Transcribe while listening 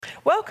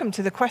Welcome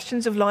to the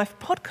Questions of Life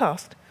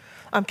podcast.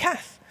 I'm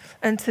Kath,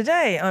 and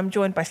today I'm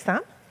joined by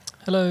Sam.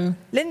 Hello.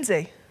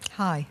 Lindsay.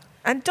 Hi.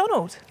 And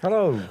Donald.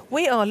 Hello.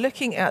 We are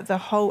looking at the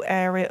whole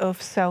area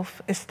of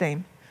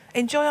self-esteem.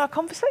 Enjoy our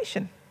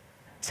conversation.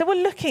 So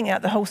we're looking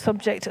at the whole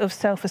subject of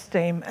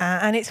self-esteem,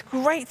 and it's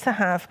great to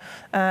have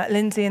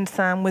Lindsay and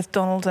Sam with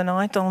Donald and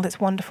I. Donald, it's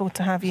wonderful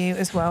to have you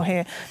as well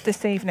here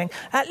this evening.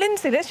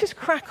 Lindsay, let's just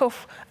crack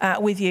off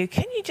with you.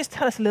 Can you just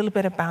tell us a little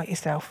bit about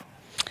yourself?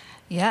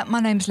 Yeah, my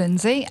name's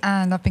Lindsay,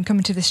 and I've been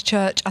coming to this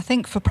church, I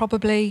think, for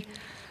probably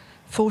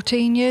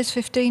 14 years,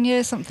 15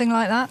 years, something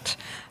like that.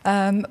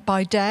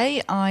 By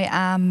day, I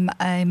am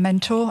a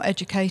mentor,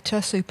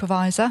 educator,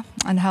 supervisor,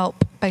 and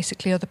help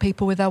basically other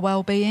people with their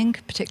well-being,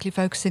 particularly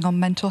focusing on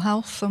mental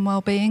health and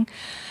well-being,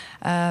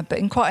 but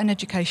in quite an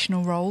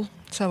educational role.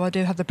 So I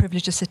do have the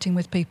privilege of sitting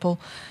with people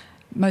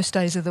most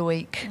days of the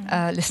week,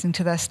 listening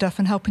to their stuff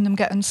and helping them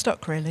get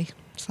unstuck, really.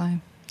 So.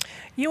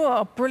 You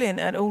are brilliant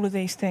at all of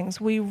these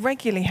things. We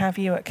regularly have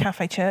you at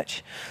Cafe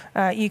Church.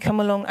 You come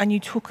along and you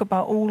talk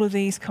about all of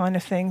these kind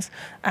of things.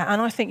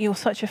 And I think you're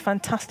such a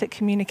fantastic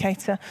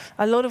communicator.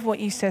 A lot of what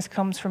you says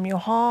comes from your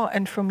heart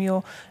and from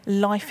your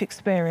life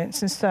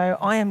experience. And so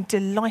I am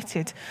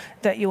delighted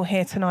that you're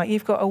here tonight.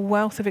 You've got a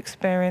wealth of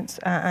experience.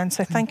 And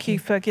so thank you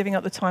for giving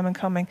up the time and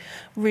coming.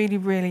 Really,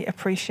 really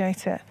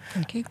appreciate it.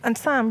 Thank you. And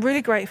Sam,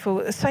 really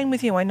grateful. Same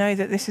with you. I know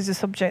that this is a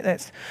subject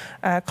that's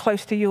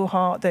close to your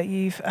heart, that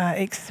you've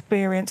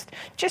experienced.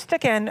 Just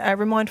again,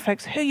 remind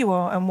folks who you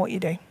are and what you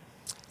do.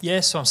 Yeah,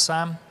 so I'm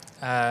Sam.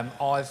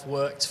 I've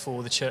worked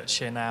for the church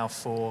here now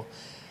for,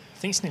 I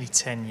think it's nearly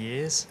 10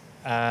 years.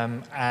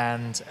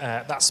 And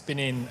that's been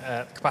in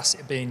the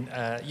capacity of being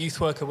a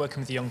youth worker, working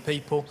with young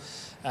people,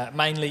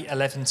 mainly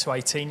 11 to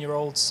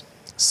 18-year-olds.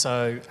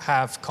 So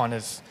have kind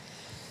of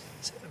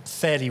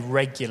fairly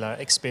regular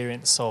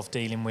experience of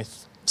dealing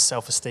with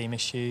self-esteem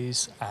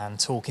issues and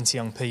talking to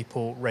young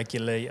people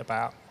regularly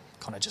about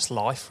kind of just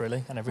life,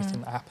 really, and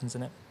everything that happens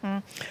in it.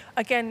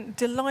 Again,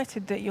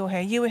 delighted that you're here.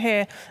 You were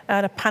here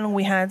at a panel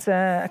we had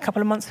a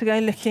couple of months ago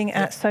looking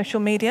at social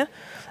media.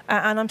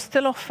 And I'm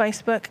still off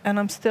Facebook and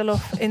I'm still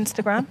off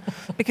Instagram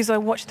because I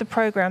watched the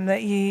programme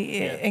that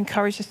you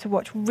encouraged us to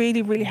watch.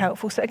 Really, really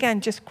helpful. So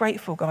again, just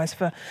grateful, guys,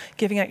 for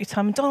giving out your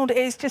time. And Donald, it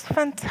is just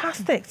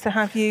fantastic to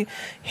have you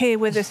here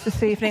with us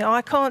this evening.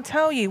 I can't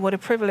tell you what a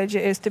privilege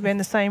it is to be in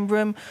the same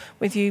room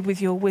with you,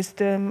 with your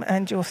wisdom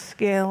and your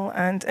skill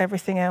and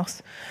everything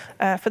else.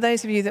 For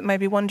those of you that may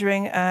be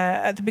wondering,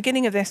 at the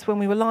beginning of this, when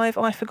we were live,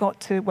 I forgot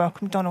to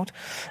welcome Donald.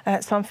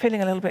 So I'm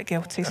feeling a little bit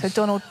guilty. So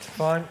Donald,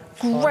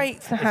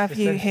 great to have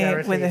you here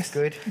with us.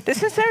 Good. The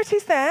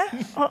sincerity's there.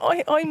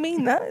 I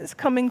mean that. It's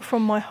coming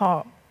from my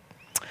heart.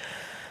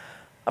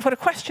 I've got a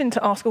question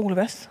to ask all of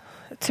us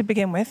to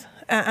begin with.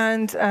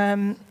 And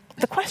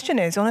the question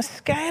is, on a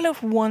scale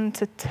of 1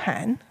 to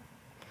 10,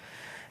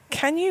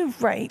 can you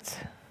rate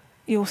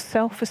your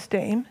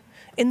self-esteem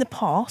in the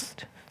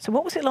past? So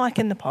what was it like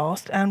in the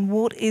past, and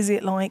what is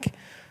it like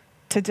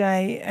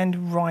today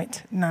and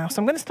right now?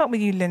 So I'm going to start with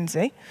you,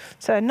 Lindsay.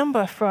 So a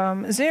number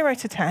from 0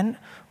 to 10.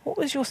 What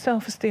was your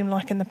self-esteem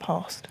like in the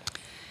past?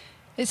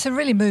 It's a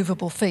really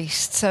movable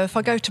feast. So if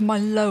I go to my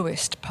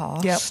lowest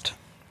past,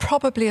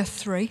 probably a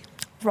 3.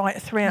 Right, a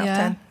 3 out of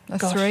 10. A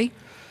 3.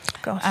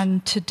 Gosh.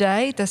 And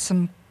today there's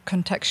some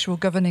contextual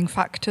governing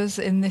factors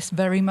in this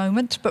very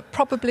moment, but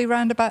probably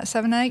around about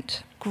 7,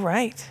 8.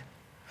 Great.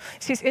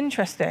 See, it's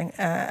interesting,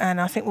 and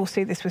I think we'll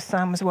see this with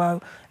Sam as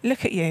well.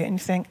 Look at you and you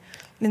think,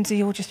 Lindsay,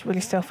 you're just really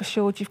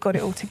self-assured. You've got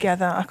it all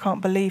together. I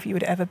can't believe you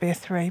would ever be a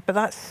 3. But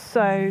that's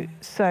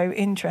so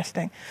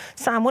interesting.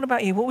 Sam, what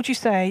about you? What would you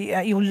say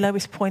at your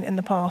lowest point in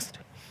the past?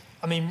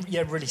 I mean,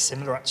 yeah, really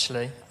similar,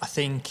 actually. I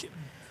think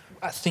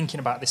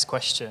thinking about this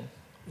question,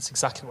 it's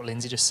exactly what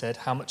Lindsay just said,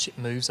 how much it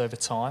moves over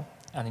time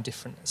and in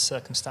different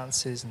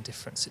circumstances and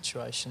different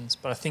situations.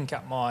 But I think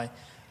at my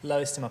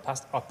lowest in my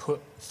past, I put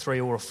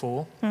 3 or a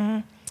 4.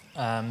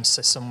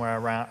 So somewhere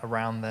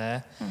around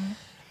there.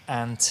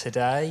 And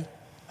today,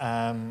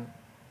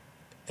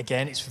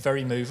 again, it's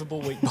very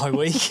movable week by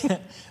week,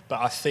 but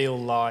I feel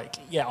like,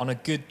 on a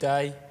good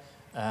day,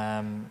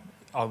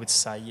 I would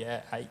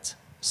say, 8,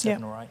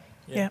 7 or 8.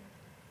 Yeah.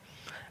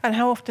 And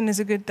how often is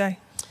a good day?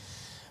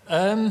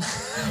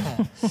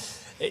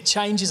 It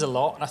changes a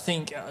lot, and I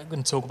think I'm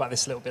going to talk about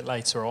this a little bit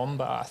later on,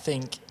 but I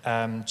think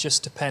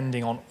just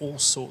depending on all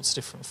sorts of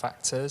different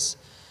factors,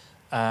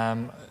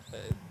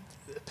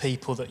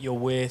 people that you're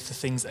with, the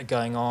things that are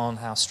going on,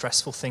 how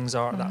stressful things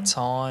are at that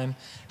time,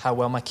 how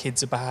well my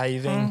kids are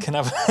behaving can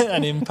have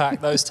an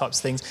impact, those types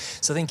of things.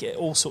 So I think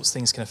all sorts of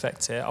things can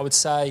affect it. I would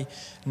say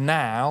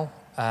now,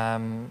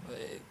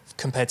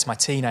 compared to my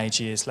teenage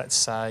years, let's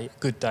say,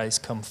 good days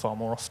come far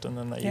more often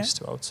than they used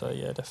to, I would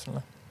say,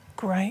 definitely.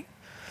 Great.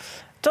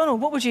 Donald,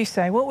 what would you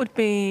say? What would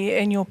be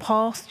in your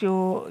past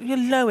your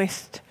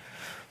lowest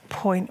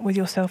point with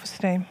your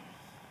self-esteem?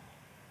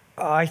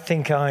 I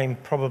think I'm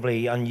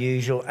probably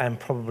unusual and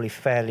probably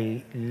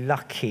fairly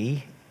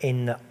lucky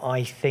in that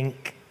I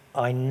think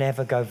I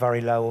never go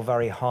very low or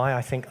very high.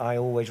 I think I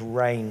always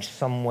range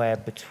somewhere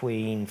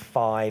between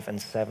 5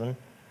 and 7.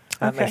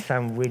 That may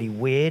sound really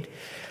weird.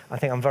 I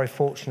think I'm very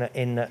fortunate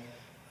in that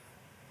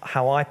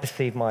how I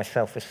perceive my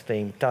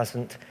self-esteem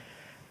doesn't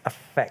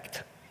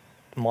affect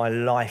my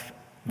life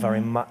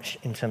very much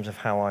in terms of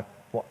how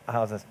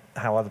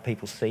other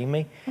people see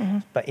me.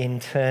 But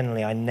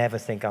internally, I never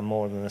think I'm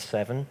more than a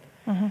 7.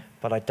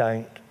 But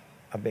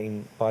I've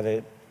been, by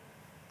the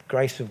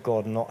grace of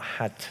God, not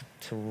had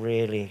to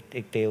really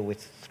deal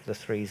with the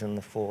 3s and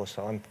the 4s.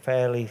 So I'm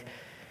fairly...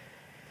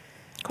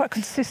 Quite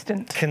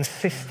consistent.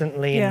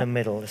 Consistently in the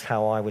middle is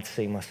how I would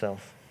see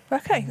myself.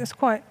 Okay,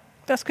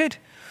 that's good.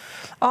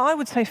 I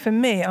would say for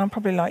me, I'm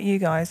probably like you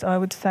guys, I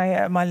would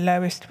say my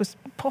lowest was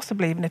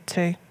possibly even a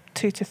 2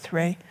 to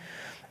 3.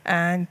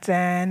 And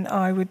then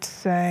I would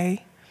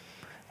say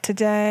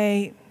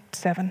today,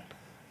 7.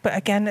 But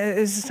again,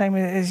 it's the same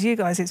as you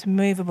guys, it's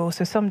movable.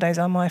 So some days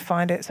I might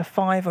find it's a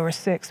 5 or a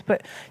 6,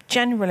 but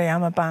generally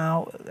I'm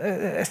about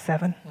a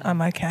 7.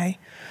 I'm okay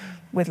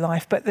with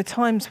life. But the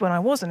times when I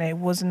wasn't, it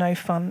was no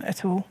fun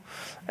at all,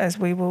 as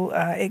we will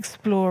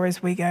explore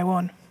as we go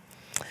on.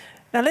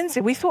 Now,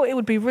 Lindsay, we thought it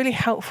would be really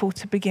helpful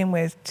to begin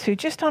with to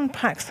just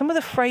unpack some of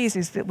the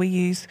phrases that we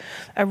use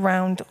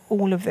around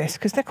all of this,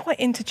 because they're quite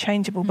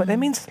interchangeable, but they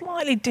mean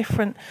slightly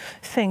different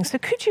things. So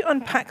could you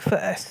unpack for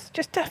us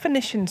just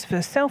definitions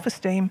for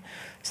self-esteem,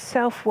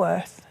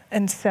 self-worth,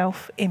 and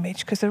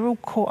self-image, because they're all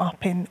caught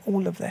up in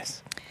all of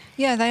this?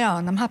 Yeah, they are,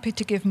 and I'm happy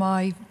to give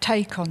my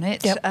take on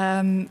it,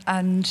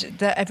 and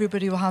that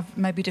everybody will have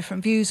maybe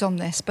different views on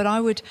this, but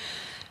I would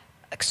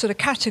sort of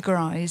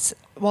categorise,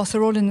 whilst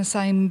they're all in the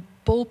same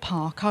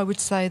ballpark, I would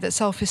say that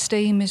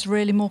self-esteem is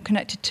really more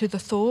connected to the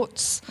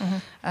thoughts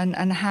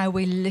and how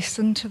we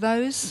listen to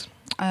those,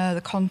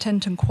 the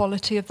content and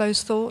quality of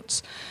those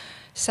thoughts.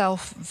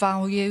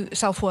 Self-value,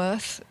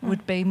 self-worth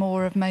would be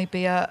more of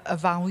maybe a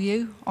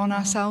value on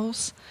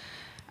ourselves,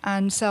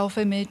 and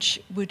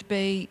self-image would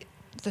be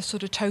the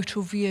sort of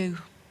total view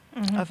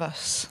of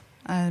us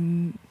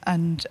and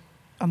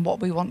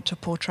what we want to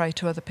portray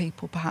to other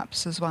people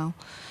perhaps as well.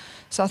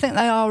 So I think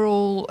they are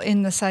all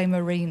in the same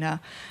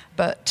arena,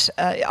 but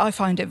I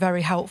find it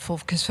very helpful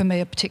because for me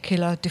a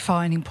particular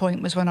defining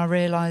point was when I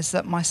realised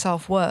that my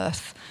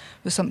self-worth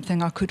was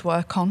something I could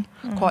work on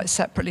quite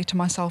separately to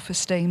my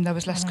self-esteem. There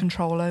was less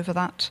control over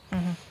that.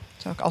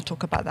 So I'll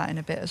talk about that in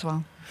a bit as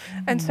well.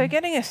 And so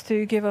getting us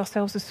to give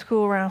ourselves a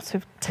score out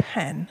of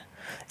 10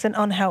 is an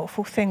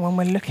unhelpful thing when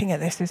we're looking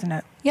at this, isn't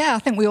it? Yeah, I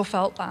think we all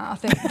felt that. I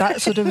think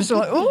that sort of was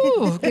like,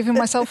 ooh, giving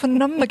myself a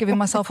number, giving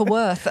myself a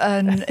worth.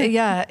 And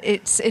yeah,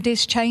 it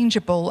is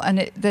changeable.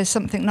 And there's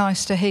something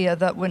nice to hear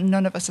that when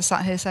none of us are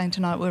sat here saying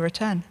tonight we're a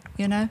 10,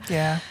 you know?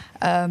 Yeah.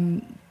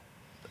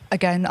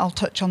 Again, I'll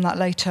touch on that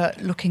later,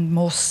 looking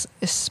more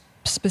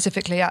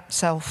specifically at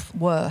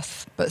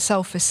self-worth. But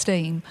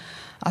self-esteem,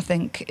 I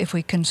think if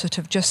we can sort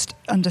of just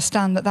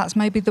understand that that's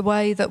maybe the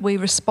way that we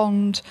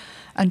respond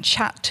and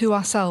chat to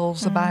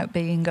ourselves about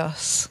being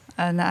us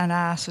and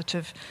our sort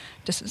of,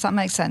 does that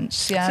make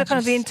sense? Yeah. So kind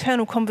of the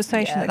internal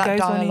conversation that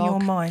goes on in your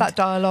mind. That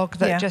dialogue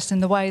that just in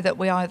the way that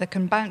we either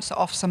can bounce it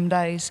off some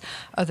days,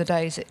 other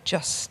days it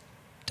just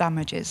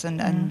damages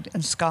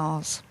and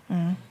scars.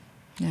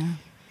 Yeah.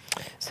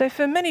 So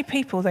for many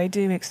people, they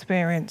do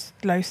experience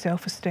low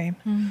self-esteem.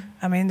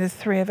 I mean, the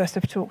 3 of us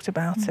have talked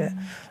about it,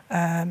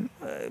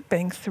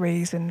 being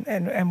 3s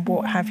and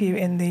what have you,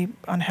 in the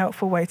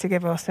unhelpful way to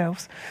give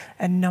ourselves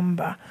a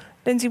number.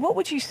 Lindsay, what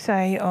would you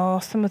say are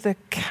some of the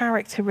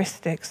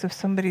characteristics of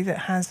somebody that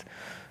has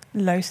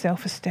low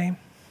self-esteem?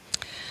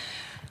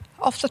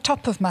 Off the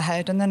top of my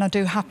head, and then I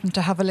do happen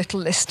to have a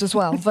little list as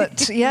well,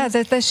 but yeah,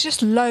 there's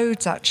just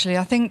loads actually.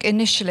 I think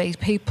initially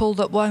people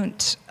that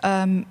won't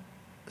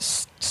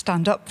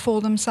stand up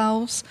for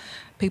themselves,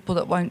 people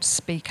that won't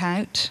speak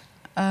out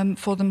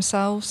for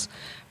themselves,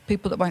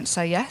 people that won't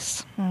say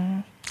yes,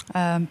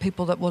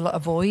 people that will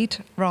avoid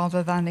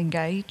rather than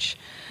engage.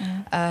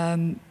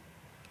 And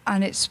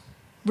it's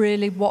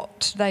really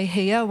what they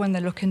hear when they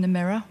look in the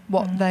mirror,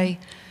 what they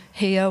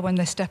hear when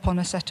they step on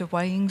a set of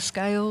weighing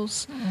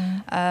scales,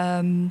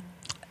 lack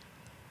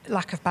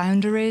of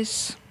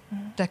boundaries.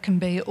 There can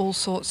be all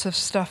sorts of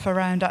stuff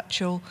around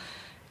actual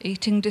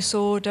eating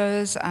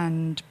disorders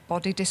and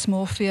body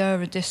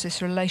dysmorphia, and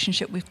this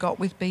relationship we've got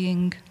with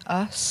being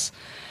us.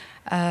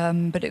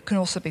 But it can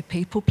also be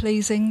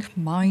people-pleasing,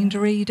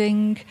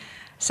 mind-reading,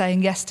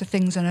 saying yes to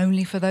things and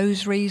only for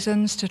those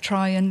reasons to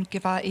try and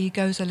give our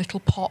egos a little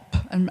pop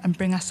and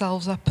bring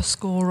ourselves up a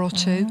score or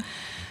two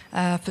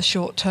for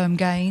short-term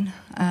gain.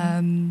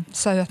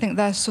 So I think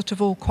they're sort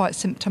of all quite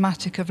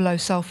symptomatic of low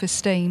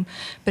self-esteem,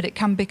 but it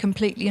can be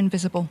completely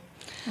invisible.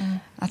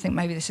 I think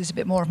maybe this is a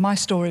bit more of my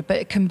story, but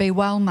it can be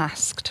well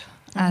masked.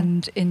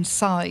 And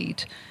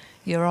inside,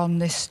 you're on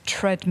this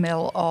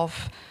treadmill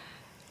of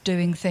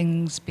doing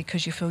things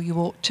because you feel you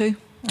ought to,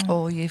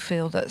 or you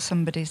feel that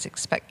somebody's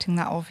expecting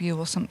that of you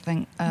or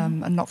something,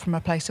 and not from a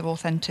place of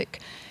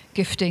authentic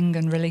gifting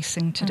and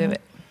releasing to do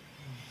it.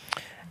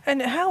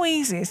 And how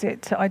easy is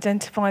it to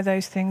identify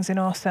those things in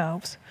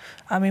ourselves?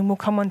 I mean, we'll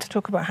come on to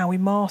talk about how we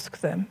mask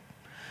them.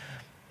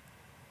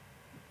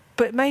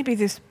 But maybe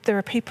there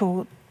are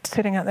people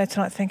sitting out there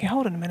tonight thinking,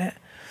 hold on a minute,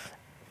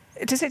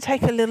 does it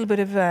take a little bit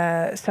of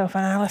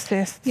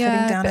self-analysis, sitting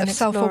down a bit and of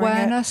exploring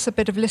self-awareness, a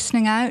bit of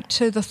listening out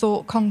to the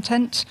thought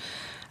content,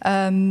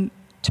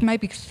 to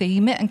maybe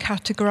theme it and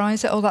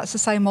categorise it. Oh, that's the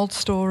same old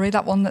story,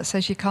 that one that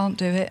says you can't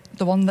do it,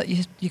 the one that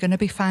you're going to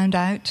be found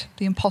out,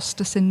 the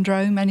imposter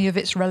syndrome, any of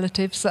its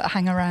relatives that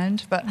hang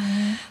around. But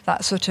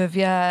that sort of,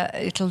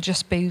 it'll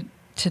just be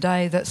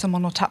today that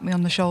someone will tap me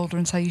on the shoulder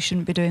and say you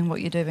shouldn't be doing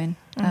what you're doing,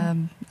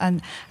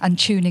 and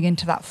tuning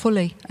into that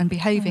fully and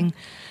behaving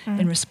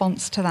in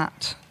response to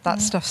that. That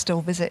stuff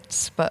still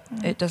visits, but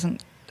it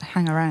doesn't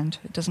hang around.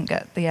 It doesn't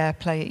get the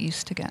airplay it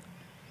used to get.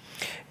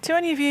 Do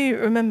any of you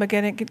remember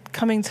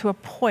coming to a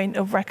point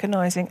of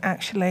recognising,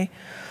 actually,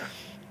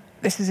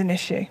 this is an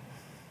issue?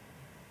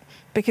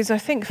 Because I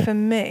think for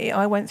me,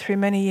 I went through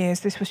many years,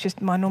 this was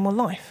just my normal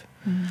life.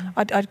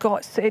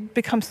 It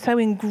become so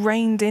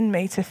ingrained in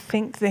me to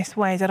think this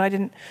way that I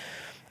didn't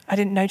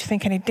know to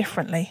think any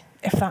differently,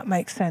 if that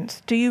makes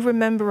sense. Do you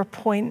remember a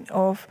point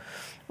of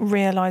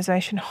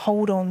realisation,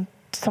 hold on,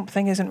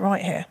 something isn't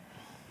right here?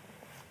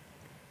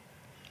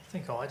 I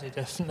think I did,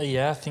 definitely,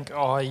 yeah.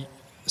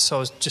 So I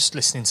was just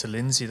listening to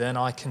Lindsay then.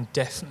 I can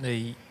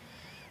definitely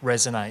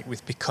resonate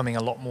with becoming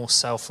a lot more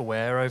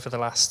self-aware over the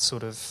last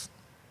sort of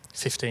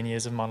 15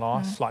 years of my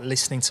life, like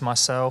listening to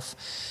myself.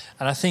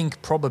 And I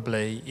think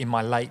probably in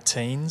my late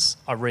teens,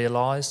 I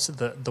realised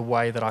that the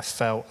way that I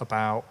felt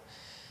about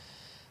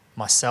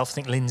myself, I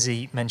think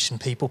Lindsay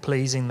mentioned people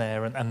pleasing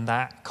there, and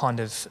that kind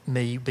of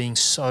me being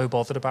so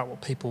bothered about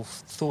what people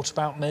thought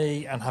about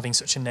me and having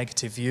such a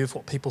negative view of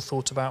what people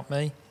thought about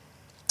me,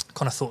 I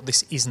kind of thought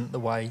this isn't the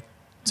way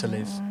to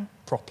live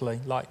properly.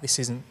 Like this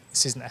isn't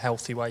a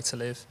healthy way to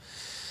live.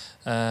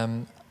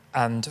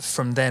 And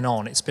from then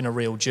on, it's been a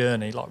real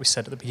journey, like we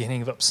said at the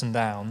beginning, of ups and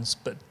downs.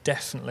 But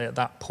definitely at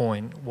that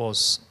point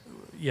was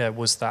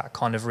that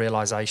kind of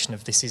realisation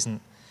of this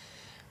isn't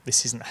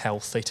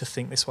healthy to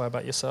think this way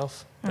about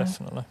yourself.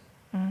 Definitely.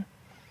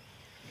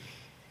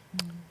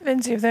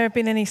 Lindsay, have there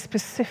been any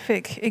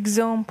specific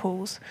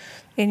examples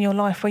in your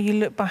life where you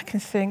look back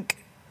and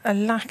think a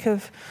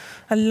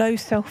low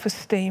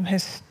self-esteem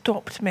has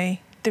stopped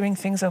me doing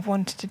things I've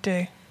wanted to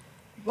do?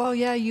 Well,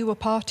 yeah, you were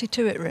party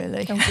to it,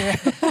 really. Oh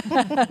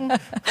dear.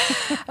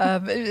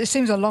 It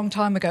seems a long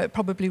time ago. It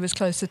probably was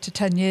closer to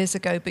 10 years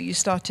ago, but you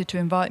started to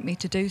invite me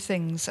to do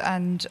things,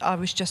 and I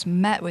was just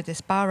met with this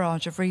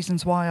barrage of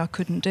reasons why I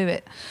couldn't do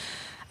it.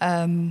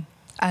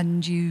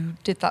 And you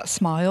did that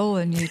smile,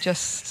 and you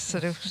just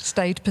sort of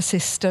stayed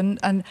persistent,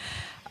 and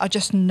I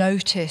just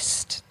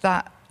noticed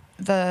that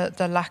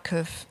the lack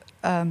of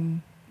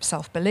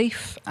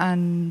self-belief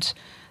and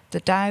the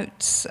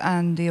doubts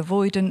and the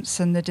avoidance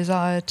and the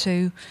desire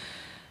to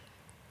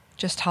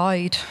just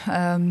hide.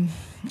 I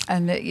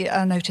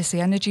noticed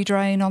the energy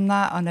drain on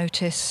that. I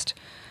noticed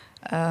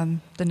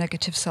the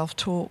negative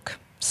self-talk.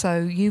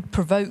 So you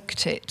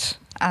provoked it,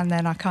 and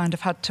then I kind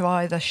of had to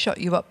either shut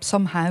you up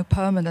somehow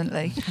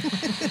permanently.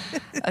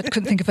 I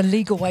couldn't think of a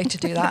legal way to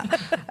do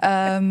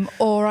that.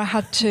 Or I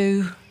had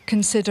to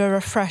consider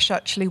afresh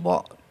actually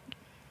what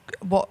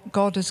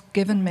God has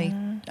given me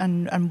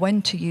and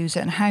when to use it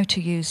and how to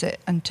use it,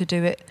 and to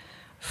do it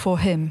for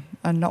Him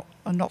and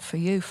not for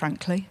you,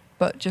 frankly,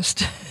 but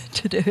just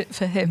to do it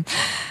for Him.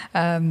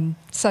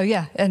 So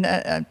yeah,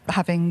 and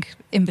having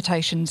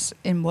invitations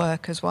in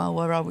work as well,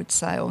 where I would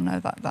say, "Oh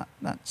no,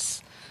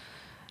 that's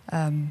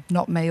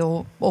not me,"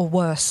 or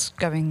worse,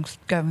 going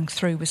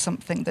through with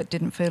something that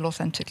didn't feel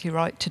authentically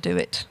right to do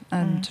it,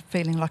 and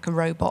feeling like a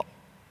robot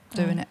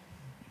doing it.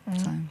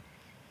 So.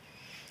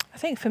 I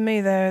think for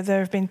me there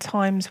have been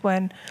times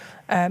when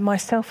my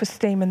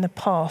self-esteem in the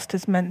past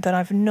has meant that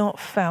I've not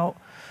felt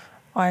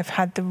I've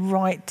had the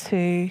right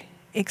to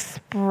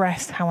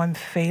express how I'm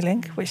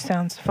feeling, which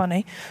sounds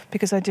funny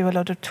because I do a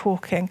lot of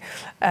talking,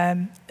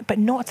 but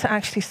not to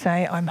actually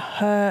say I'm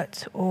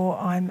hurt or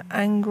I'm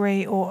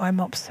angry or I'm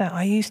upset.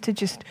 I used to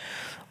just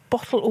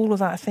bottle all of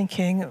that,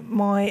 thinking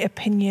my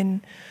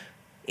opinion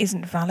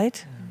isn't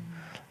valid,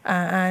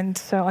 and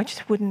so I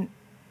just wouldn't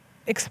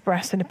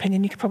express an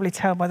opinion. You could probably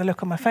tell by the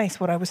look on my face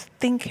what I was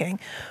thinking,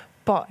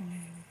 but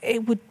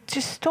it would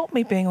just stop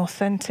me being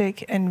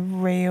authentic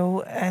and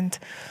real, and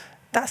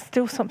that's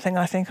still something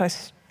I think I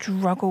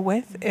struggle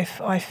with.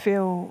 If I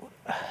feel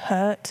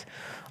hurt,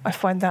 I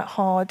find that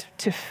hard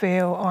to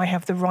feel I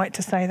have the right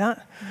to say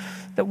that.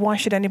 That why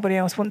should anybody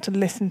else want to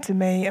listen to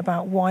me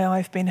about why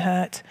I've been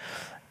hurt?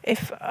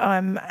 If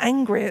I'm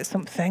angry at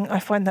something, I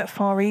find that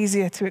far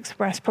easier to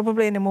express,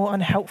 probably in a more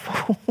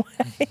unhelpful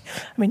way.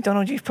 I mean,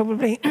 Donald, you've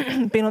probably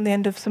been on the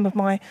end of some of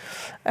my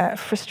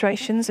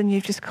frustrations, and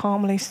you've just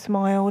calmly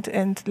smiled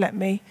and let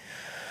me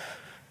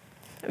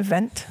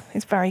vent.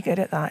 He's very good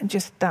at that, and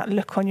just that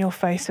look on your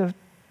face of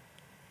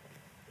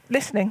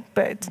listening,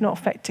 but it's not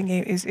affecting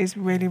you, is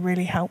really,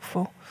 really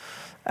helpful.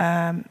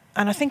 And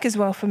I think as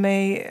well for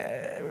me,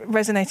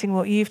 resonating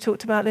what you've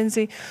talked about,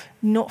 Lindsay,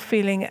 not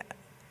feeling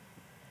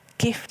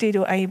gifted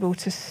or able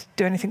to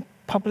do anything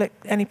public,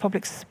 any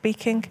public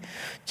speaking,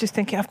 just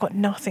thinking I've got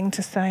nothing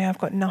to say, I've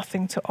got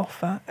nothing to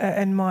offer,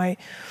 and my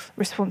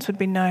response would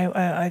be no.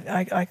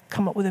 I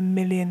come up with a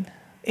million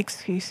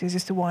excuses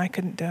as to why I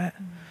couldn't do it.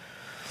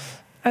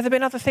 Have there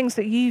been other things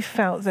that you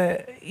felt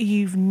that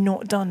you've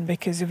not done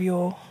because of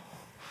your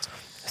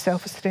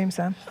self-esteem,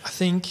 Sam? I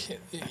think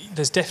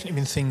there's definitely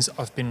been things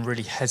I've been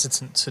really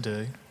hesitant to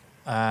do.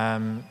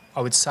 I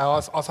would say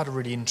I've had a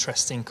really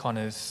interesting kind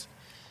of,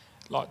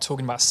 like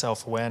talking about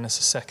self-awareness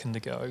a second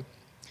ago.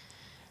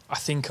 I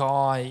think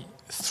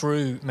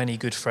through many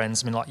good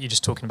friends, I mean, like you're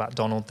just talking about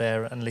Donald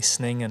there and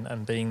listening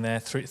and being there,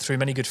 through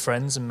many good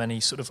friends and many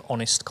sort of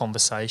honest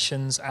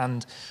conversations,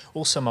 and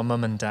also my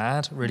mum and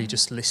dad really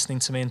just listening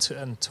to me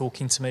and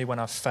talking to me when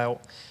I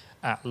felt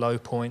at low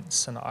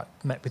points. And I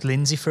met with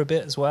Lindsay for a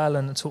bit as well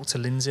and talked to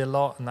Lindsay a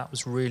lot, and that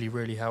was really,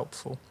 really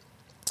helpful.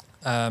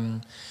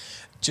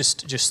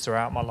 Just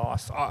throughout my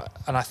life.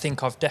 And I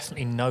think I've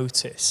definitely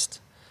noticed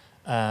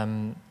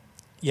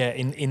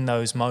in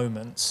those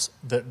moments,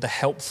 the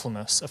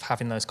helpfulness of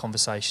having those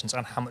conversations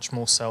and how much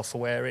more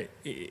self-aware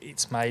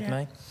it's made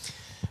me.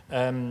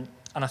 And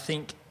I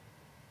think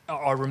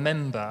I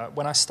remember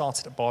when I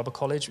started at Bible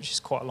College, which is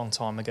quite a long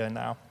time ago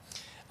now,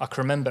 I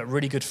can remember a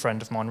really good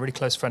friend of mine, really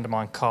close friend of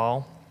mine,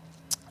 Carl,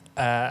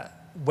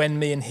 before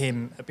me and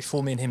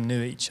him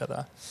knew each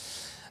other,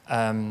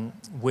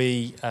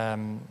 we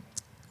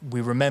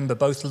remember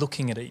both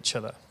looking at each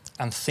other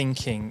and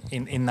thinking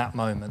in that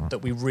moment that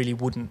we really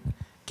wouldn't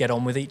get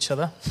on with each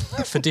other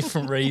for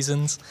different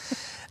reasons.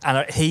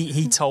 And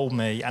he told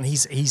me, and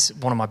he's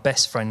one of my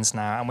best friends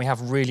now, and we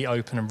have really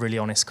open and really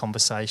honest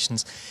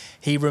conversations.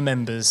 He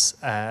remembers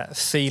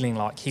feeling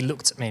like, he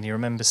looked at me and he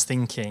remembers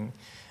thinking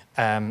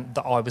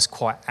that I was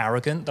quite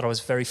arrogant, that I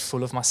was very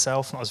full of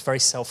myself, and I was very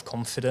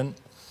self-confident.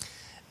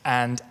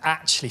 And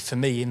actually for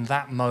me, in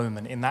that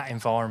moment, in that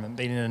environment,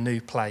 being in a new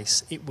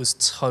place, it was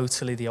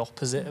totally the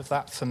opposite of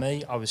that for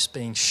me. I was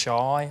being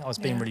shy, I was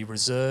being really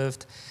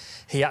reserved.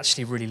 He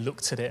actually really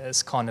looked at it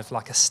as kind of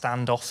like a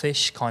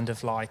standoffish, kind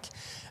of like,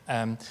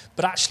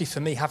 but actually for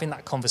me, having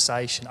that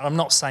conversation, and I'm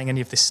not saying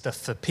any of this stuff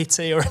for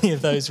pity or any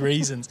of those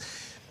reasons,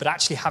 but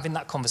actually having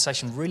that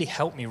conversation really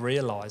helped me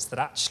realise that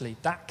actually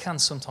that can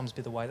sometimes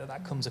be the way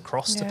that comes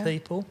across to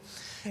people.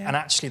 Yeah. And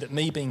actually that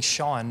me being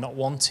shy and not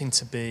wanting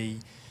to be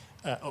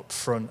up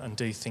front and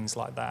do things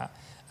like that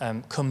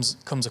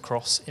comes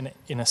across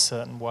in a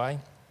certain way.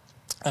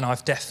 And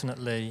I've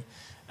definitely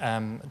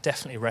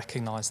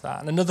recognised that.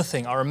 And another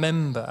thing, I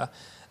remember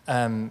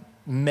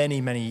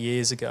many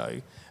years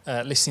ago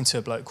listening to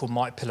a bloke called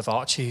Mike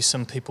Pilavachi, who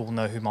some people will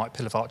know who Mike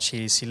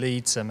Pilavachi is. He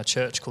leads a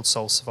church called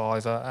Soul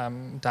Survivor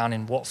down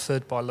in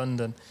Watford by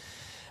London.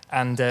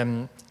 And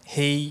I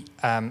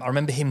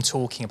remember him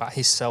talking about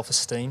his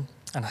self-esteem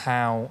and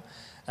how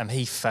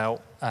he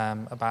felt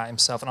about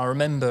himself. And I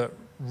remember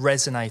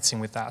resonating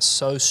with that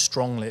so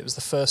strongly. It was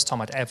the first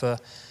time I'd ever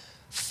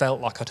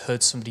felt like I'd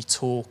heard somebody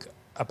talk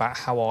about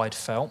how I'd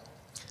felt.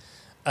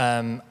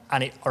 I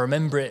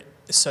remember it.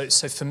 So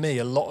for me,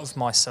 a lot of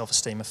my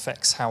self-esteem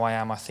affects how I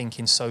am, I think,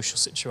 in social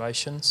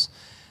situations.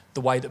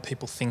 The way that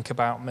people think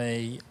about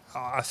me,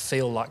 I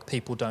feel like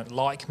people don't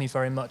like me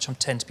very much. I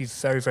tend to be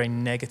very, very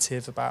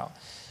negative about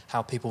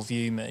how people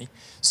view me.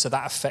 So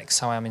that affects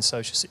how I am in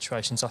social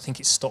situations. I think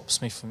it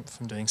stops me from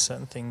doing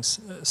certain things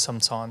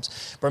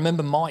sometimes. But I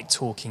remember Mike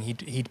talking.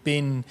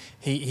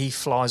 He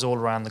flies all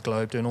around the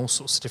globe doing all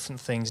sorts of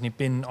different things, and he'd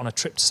been on a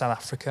trip to South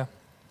Africa.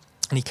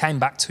 And he came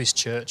back to his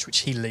church, which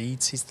he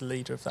leads. He's the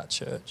leader of that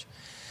church.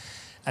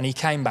 And he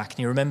came back and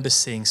he remembers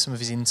seeing some of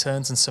his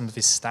interns and some of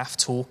his staff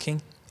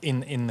talking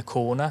in the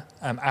corner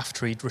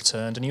after he'd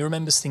returned. And he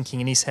remembers thinking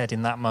in his head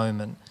in that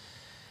moment,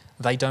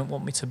 they don't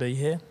want me to be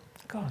here.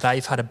 Gosh.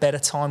 They've had a better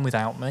time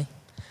without me.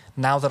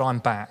 Now that I'm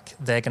back,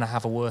 they're going to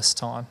have a worse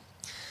time.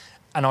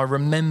 And I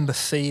remember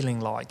feeling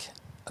like,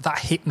 that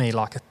hit me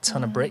like a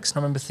ton of bricks. And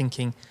I remember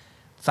thinking,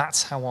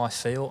 that's how I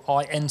feel.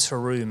 I enter a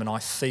room and I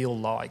feel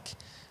like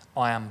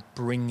I am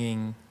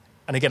bringing,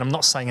 and again, I'm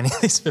not saying any of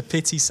this for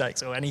pity's sake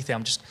or anything,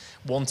 I'm just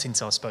wanting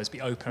to, I suppose,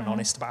 be open and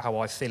honest about how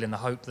I feel, in the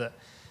hope that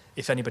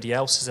if anybody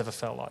else has ever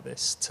felt like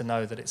this, to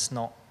know that it's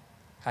not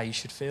how you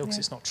should feel, because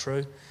it's not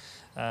true.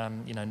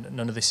 None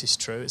of this is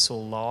true, it's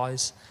all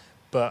lies.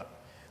 But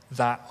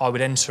that I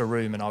would enter a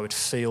room and I would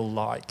feel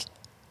like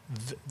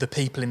the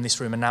people in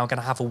this room are now going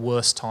to have a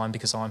worse time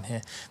because I'm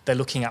here. They're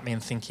looking at me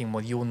and thinking,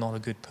 well, you're not a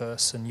good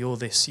person, you're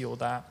this, you're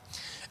that.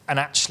 And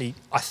actually,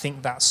 I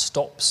think that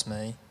stops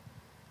me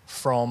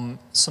from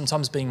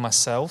sometimes being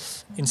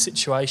myself in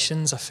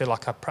situations. I feel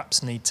like I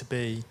perhaps need to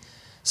be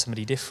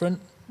somebody different.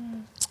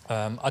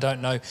 I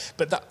don't know.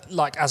 But that,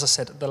 like, as I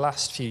said, the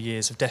last few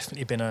years have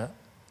definitely been a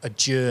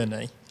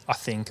journey, I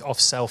think,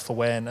 of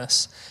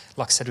self-awareness.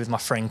 Like I said, with my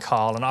friend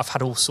Carl, and I've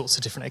had all sorts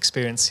of different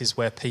experiences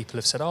where people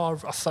have said, oh,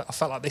 I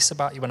felt like this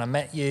about you when I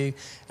met you,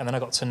 and then I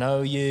got to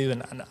know you,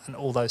 and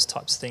all those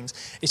types of things.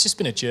 It's just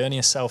been a journey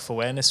of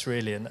self-awareness,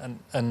 really,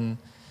 and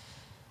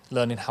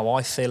learning how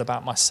I feel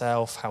about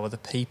myself, how other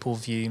people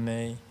view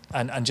me,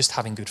 and just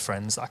having good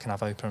friends that I can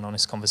have open and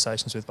honest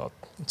conversations with. But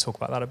I'll talk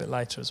about that a bit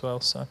later as well.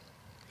 So,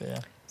 yeah.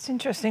 It's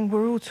interesting.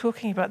 We're all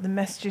talking about the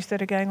messages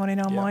that are going on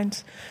in our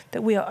minds,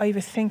 that we are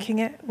overthinking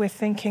it. We're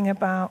thinking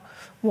about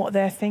what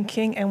they're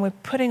thinking, and we're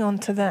putting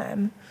onto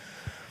them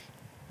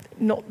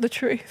not the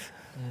truth.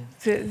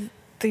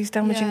 These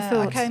damaging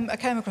thoughts. I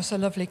came across a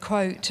lovely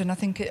quote, and I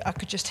think I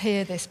could just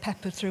hear this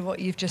peppered through what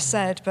you've just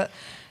said, but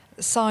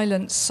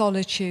silence,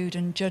 solitude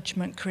and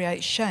judgment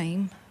create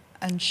shame,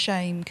 and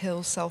shame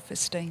kills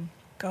self-esteem.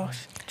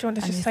 Gosh, do you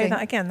want to just say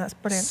that again? That's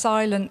brilliant.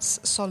 Silence,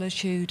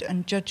 solitude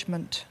and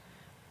judgment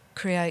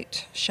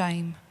create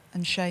shame,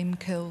 and shame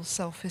kills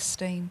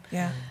self-esteem.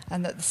 Yeah.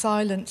 And that the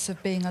silence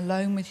of being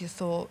alone with your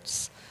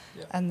thoughts,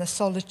 and the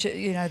solitude,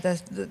 you know,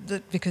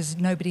 because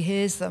nobody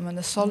hears them, and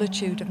the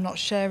solitude of not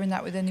sharing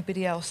that with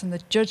anybody else, and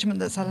the judgment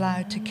that's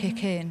allowed to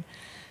kick in,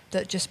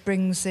 that just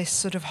brings this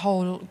sort of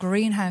whole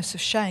greenhouse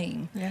of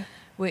shame,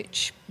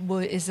 which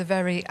is a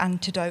very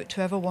antidote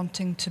to ever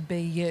wanting to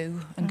be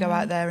you and go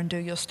out there and do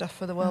your stuff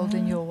for the world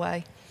in your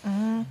way.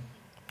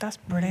 That's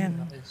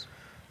brilliant. That is.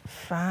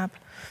 Fab.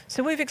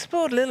 So we've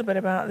explored a little bit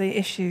about the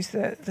issues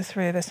that the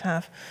three of us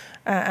have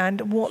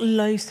and what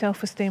low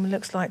self-esteem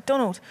looks like.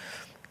 Donald,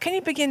 can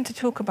you begin to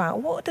talk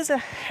about what does a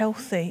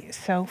healthy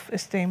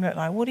self-esteem look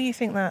like? What do you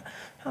think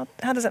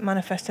how does it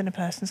manifest in a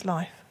person's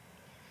life?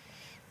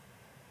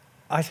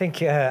 I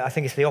think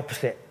it's the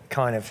opposite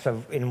kind of.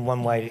 So in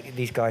one way,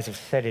 these guys have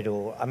said it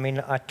all. I mean,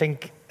 I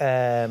think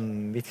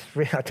it's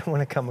really, I don't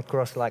want to come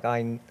across like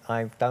I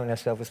don't have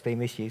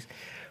self-esteem issues.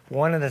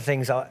 One of the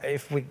things,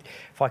 if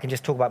I can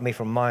just talk about me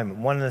for a moment,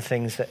 one of the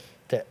things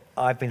that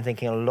I've been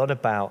thinking a lot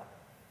about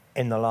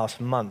in the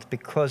last month,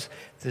 because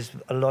there's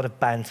a lot of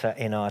banter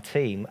in our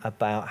team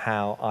about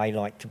how I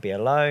like to be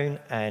alone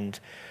and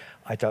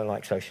I don't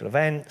like social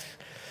events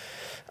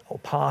or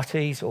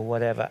parties or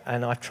whatever,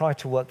 and I've tried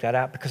to work that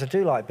out because I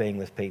do like being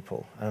with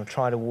people, and I'm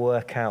trying to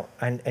work out,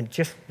 and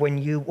just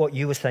what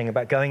you were saying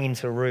about going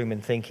into a room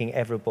and thinking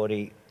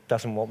everybody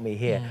doesn't want me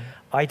here,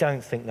 I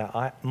don't think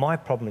that. My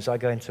problem is I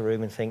go into a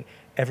room and think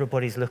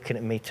everybody's looking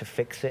at me to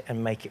fix it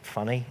and make it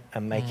funny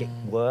and make it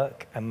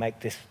work and make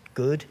this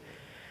good,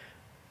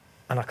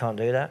 and I can't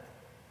do that.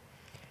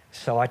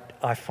 So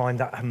I find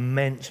that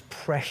immense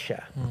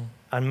pressure.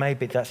 And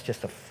maybe that's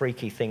just a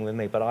freaky thing with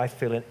me, but I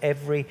feel in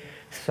every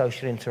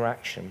social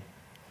interaction,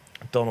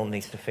 Donald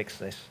needs to fix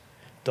this.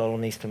 Donald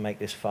needs to make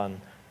this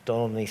fun.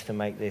 Donald needs to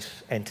make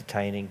this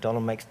entertaining.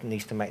 Donald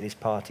needs to make this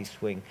party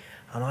swing.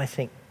 And I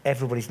think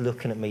everybody's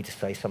looking at me to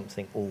say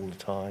something all the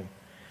time.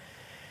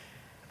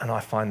 And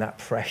I find that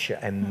pressure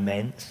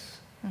immense.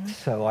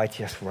 So I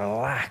just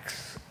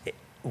relax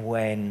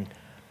when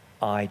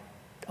I'm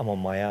on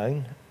my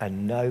own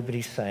and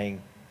nobody's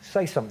saying,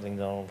 say something,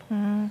 Donald.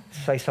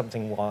 Say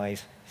something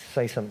wise.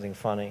 Say something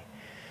funny.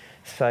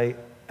 So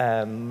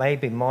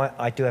maybe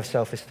I do have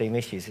self-esteem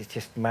issues. It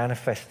just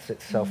manifests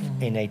itself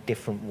in a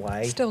different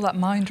way. Still that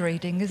mind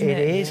reading, isn't it?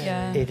 It is.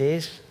 Yeah. It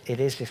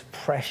is this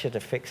pressure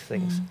to fix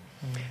things.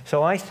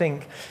 So I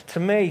think, to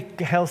me,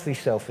 healthy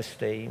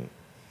self-esteem,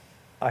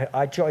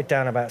 I jotted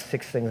down about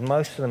 6 things.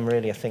 Most of them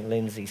really, I think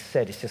Lindsay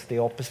said, it's just the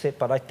opposite.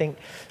 But I think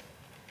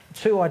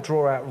 2 I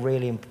draw out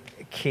really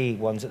key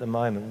ones at the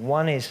moment.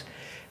 One is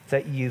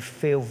that you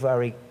feel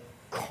very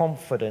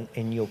confident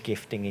in your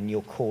gifting, in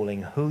your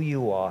calling, who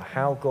you are,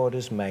 how God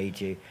has made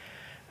you,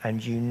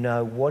 and you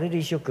know what it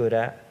is you're good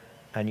at,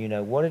 and you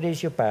know what it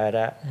is you're bad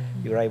at.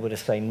 You're able to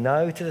say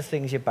no to the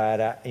things you're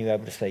bad at, and you're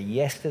able to say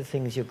yes to the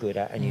things you're good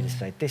at, and you just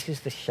say, this is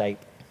the shape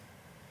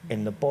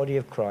in the body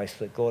of Christ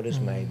that God has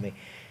made me.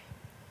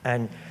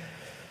 And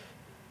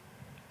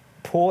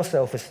poor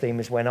self-esteem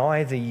is when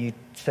either you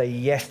say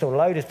yes to a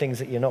load of things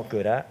that you're not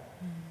good at,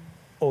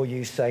 or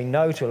you say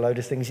no to a load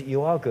of things that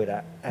you are good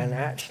at. And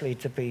actually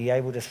to be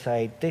able to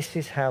say, this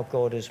is how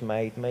God has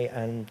made me,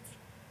 and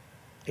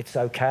it's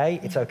okay.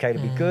 It's okay to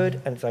be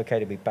good, and it's okay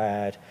to be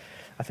bad.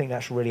 I think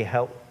that's really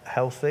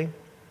healthy.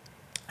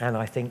 And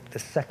I think the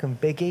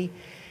second biggie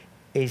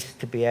is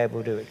to be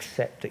able to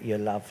accept that you're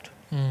loved.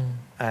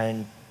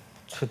 And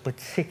to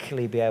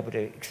particularly be able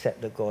to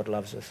accept that God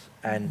loves us,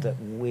 and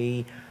that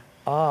we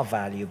are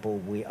valuable,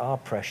 we are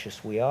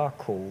precious, we are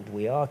called,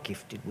 we are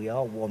gifted, we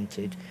are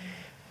wanted.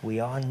 We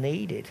are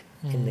needed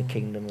in the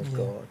kingdom of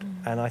God.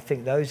 And I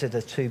think those are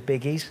the 2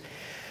 biggies.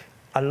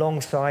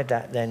 Alongside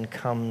that then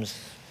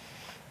comes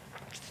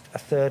a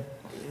third,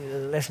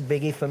 less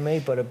biggie for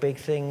me, but a big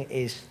thing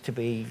is to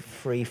be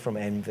free from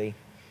envy.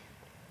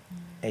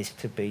 Is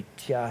to be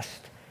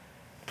just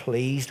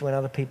pleased when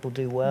other people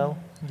do well.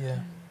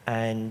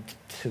 And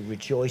to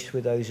rejoice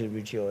with those who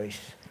rejoice.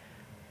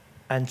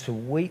 And to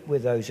weep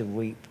with those who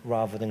weep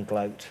rather than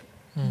gloat.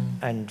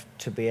 And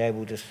to be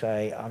able to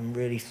say, I'm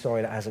really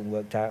sorry that hasn't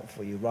worked out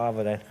for you,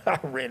 rather than,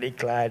 I'm really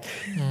glad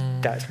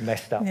that's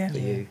messed up for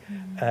you.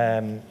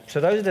 So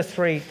those are the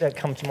 3 that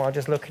come to mind.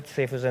 Just looking to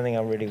see if there's anything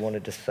I really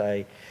wanted to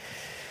say.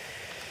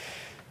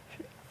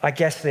 I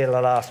guess the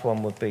last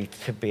one would be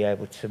to be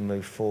able to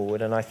move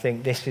forward. And I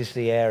think this is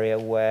the area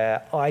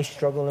where I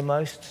struggle the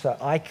most. So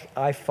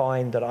I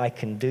find that I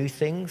can do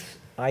things,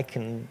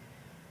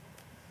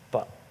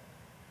 but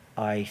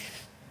I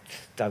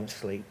don't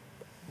sleep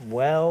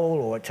well,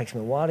 or it takes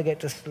me a while to get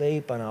to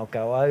sleep, and I'll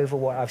go over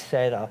what I've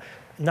said.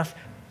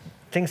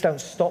 Things don't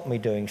stop me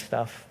doing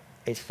stuff.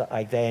 It's that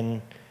I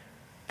then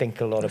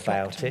think a lot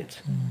about it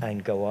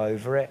and go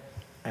over it.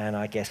 And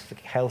I guess the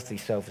healthy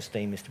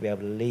self-esteem is to be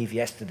able to leave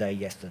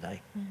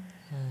yesterday,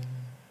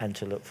 and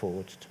to look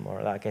forward to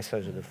tomorrow. I guess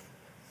those are the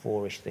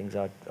four-ish things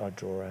I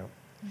draw out.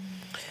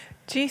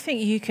 Do you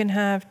think you can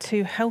have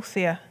two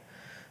healthy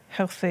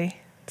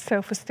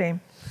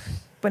self-esteem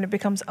when it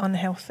becomes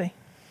unhealthy?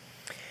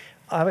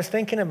 I was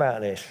thinking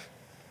about this.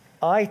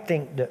 I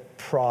think that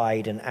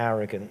pride and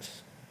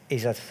arrogance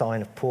is a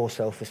sign of poor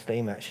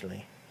self-esteem,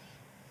 actually.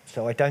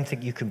 So I don't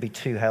think you can be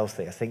too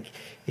healthy. I think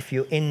if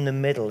you're in the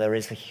middle, there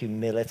is a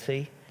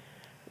humility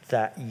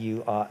that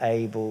you are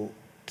able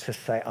to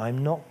say,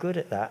 I'm not good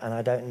at that, and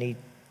I don't need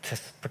to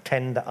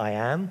pretend that I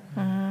am.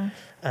 Mm-hmm.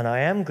 And I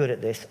am good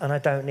at this, and I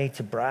don't need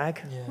to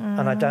brag. Yeah. Mm-hmm.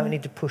 And I don't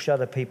need to push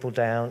other people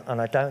down,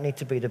 and I don't need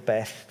to be the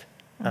best,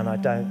 and I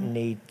don't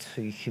need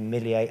to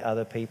humiliate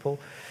other people.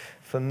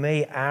 For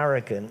me,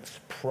 arrogance,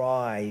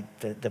 pride,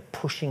 the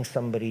pushing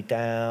somebody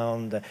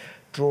down, the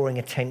drawing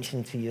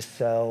attention to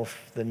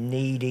yourself, the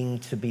needing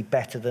to be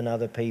better than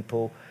other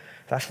people,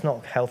 that's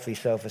not healthy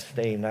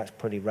self-esteem. That's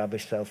pretty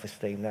rubbish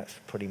self-esteem. That's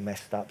pretty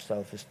messed up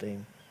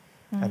self-esteem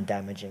and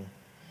damaging.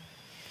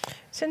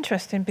 It's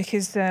interesting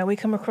because we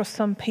come across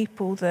some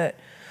people that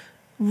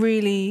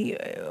really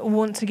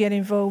want to get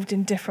involved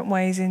in different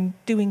ways in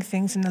doing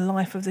things in the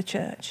life of the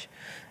church.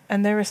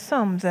 And there are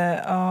some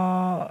that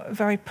are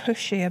very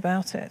pushy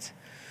about it.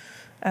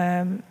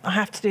 I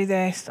have to do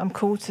this, I'm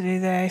called to do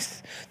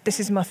this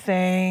is my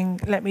thing,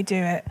 let me do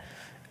it.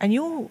 And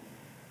you're,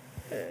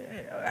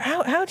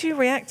 how do you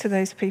react to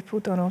those people,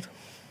 Donald?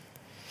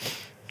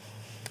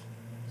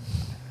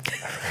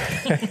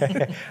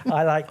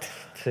 I like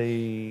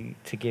to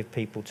give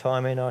people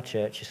time in our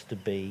churches to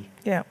be.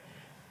 Yeah.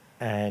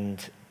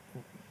 And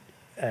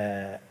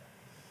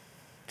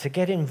to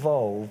get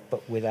involved,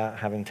 but without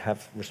having to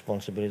have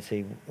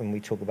responsibility. When we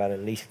talk about at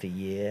least a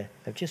year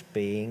of just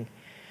being.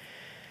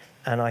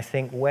 And I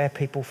think where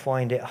people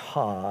find it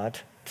hard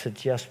to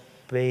just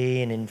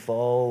be and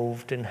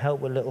involved and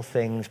help with little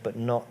things, but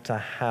not to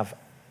have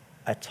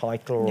a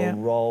title or a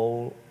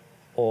role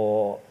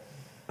or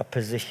a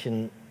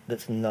position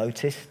that's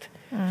noticed,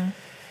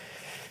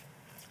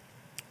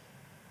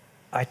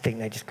 I think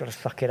they just got to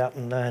suck it up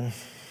and learn.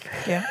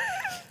 Yeah.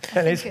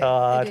 And it's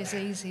hard. It is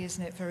easy,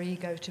 isn't it, for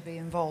ego to be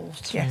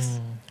involved? Yes.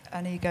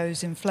 And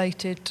ego's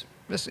inflated,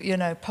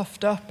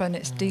 puffed up, and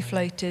it's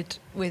deflated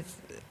with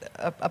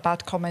a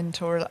bad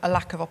comment or a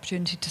lack of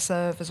opportunity to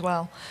serve as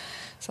well.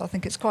 So I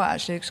think it's quite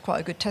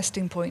a good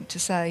testing point to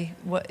say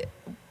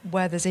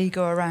where there's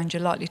ego around,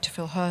 you're likely to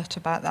feel hurt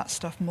about that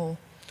stuff more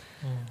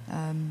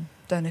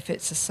than if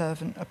it's a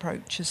servant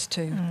approach as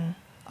to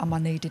am I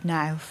needed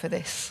now for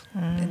this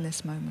in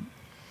this moment.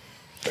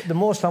 But the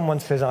more someone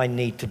says I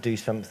need to do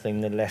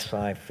something, the less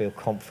I feel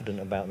confident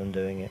about them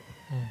doing it.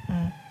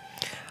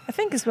 I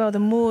think as well, the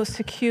more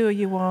secure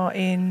you are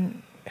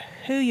in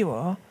who you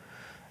are,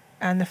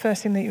 and the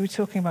first thing that you were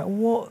talking about,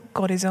 what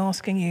God is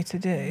asking you to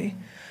do,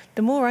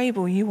 the more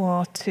able you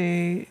are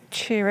to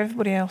cheer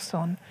everybody else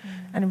on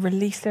and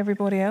release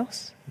everybody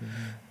else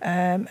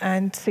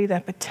and see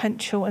their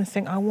potential and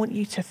think, I want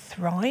you to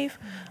thrive.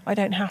 I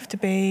don't have to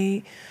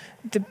be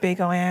the big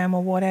I am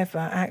or whatever.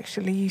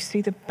 Actually, you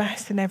see the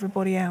best in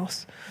everybody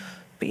else,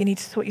 but you need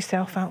to sort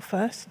yourself out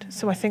first.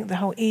 So I think the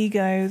whole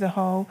ego, the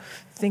whole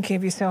thinking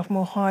of yourself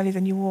more highly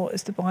than you ought,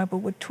 as the Bible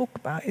would talk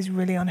about, is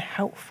really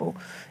unhelpful.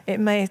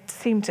 It may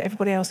seem to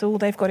everybody else,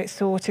 they've got it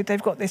sorted,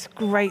 they've got this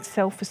great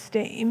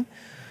self-esteem.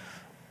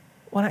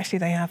 Well, actually,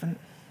 they haven't.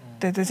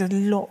 There's a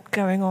lot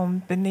going on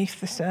beneath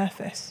the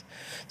surface.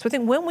 So I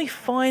think when we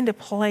find a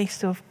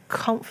place of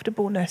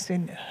comfortableness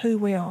in who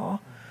we are,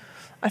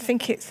 I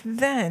think it's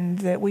then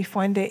that we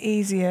find it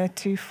easier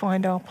to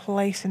find our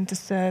place and to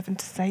serve and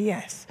to say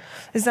yes.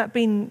 Has that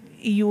been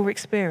your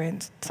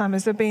experience, Sam?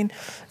 Has there been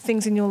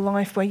things in your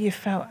life where you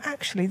felt,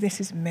 actually, this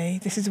is me,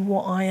 this is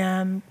what I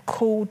am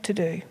called to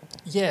do?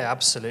 Yeah,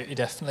 absolutely,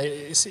 definitely.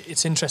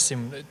 It's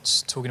interesting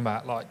talking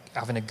about like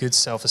having a good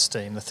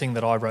self-esteem. The thing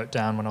that I wrote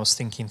down when I was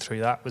thinking through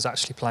that was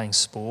actually playing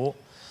sport.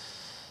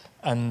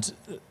 And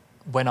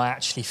when I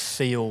actually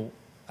feel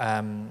at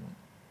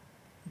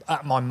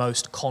my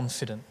most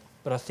confident.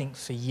 But I think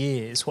for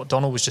years, what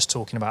Donald was just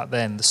talking about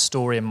then, the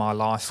story in my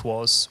life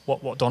was,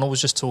 what Donald was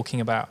just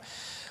talking about,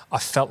 I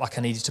felt like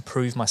I needed to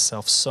prove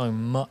myself so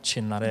much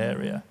in that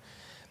area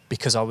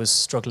because I was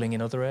struggling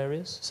in other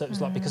areas. So it was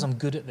like, because I'm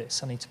good at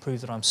this, I need to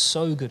prove that I'm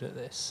so good at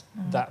this,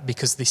 that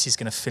because this is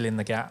going to fill in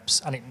the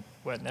gaps. And it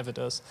never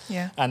does.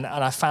 Yeah. And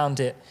I found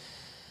it,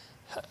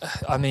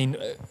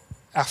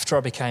 after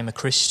I became a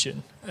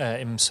Christian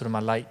in sort of my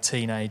late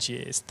teenage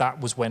years, that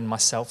was when my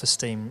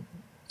self-esteem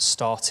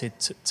started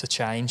to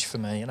change for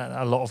me, and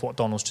a lot of what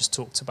Donald's just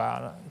talked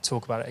about, I'll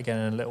talk about it again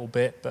in a little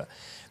bit, but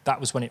that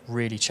was when it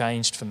really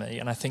changed for me.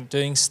 And I think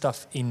doing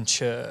stuff in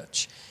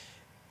church,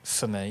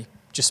 for me,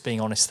 just being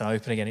honest and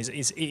open again, it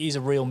is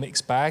a real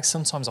mixed bag.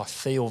 Sometimes I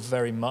feel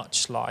very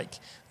much like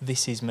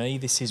this is me,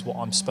 this is what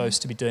I'm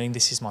supposed to be doing,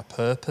 this is my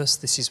purpose,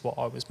 this is what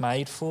I was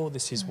made for,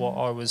 this is what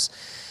I was...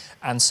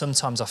 And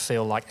sometimes I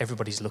feel like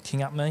everybody's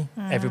looking at me.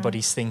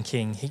 Everybody's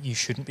thinking, you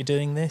shouldn't be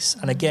doing this.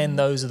 And again,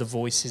 those are the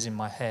voices in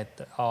my head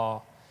that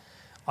are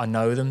I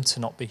know them to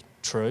not be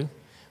true.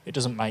 It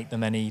doesn't make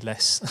them any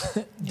less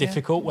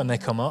difficult when they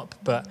come up.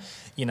 But,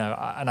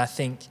 and I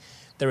think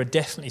there are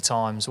definitely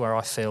times where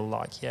I feel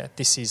like,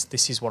 this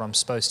is what I'm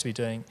supposed to be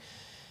doing.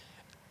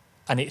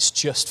 And it's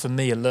just, for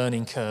me, a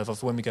learning curve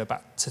of when we go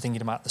back to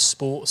thinking about the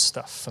sports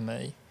stuff for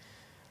me,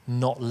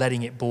 not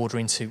letting it border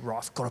into, right,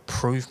 I've got to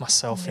prove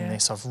myself in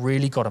this. I've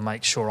really got to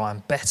make sure I'm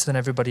better than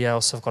everybody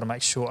else. I've got to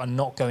make sure I'm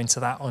not going to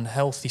that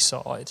unhealthy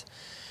side,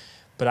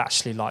 but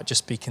actually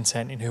just be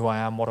content in who I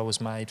am, what I was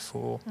made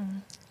for.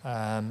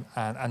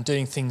 And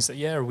doing things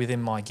that, are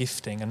within my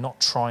gifting and not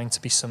trying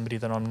to be somebody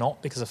that I'm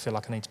not because I feel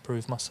like I need to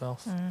prove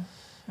myself.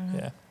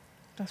 Yeah.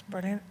 That's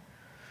brilliant.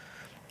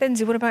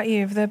 Lindsay, what about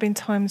you? Have there been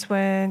times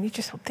when you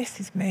just thought,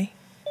 this is me?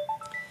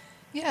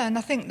 Yeah, and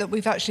I think that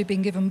we've actually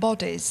been given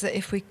bodies that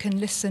if we can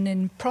listen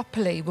in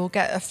properly, we'll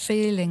get a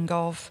feeling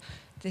of,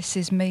 this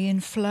is me in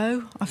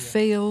flow. I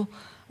feel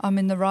I'm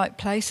in the right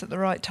place at the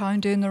right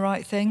time, doing the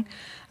right thing.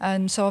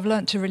 And so I've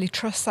learnt to really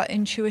trust that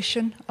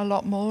intuition a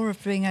lot more,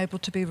 of being able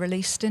to be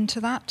released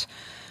into that.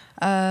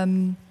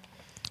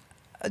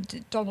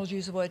 Donald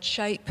used the word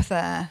shape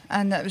there,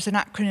 and that was an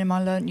acronym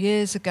I learnt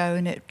years ago,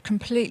 and it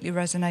completely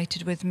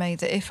resonated with me,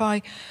 that if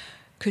I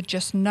could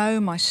just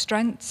know my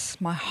strengths,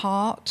 my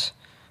heart,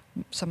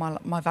 so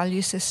my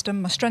value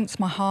system, my strengths,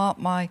 my heart,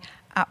 my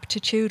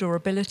aptitude or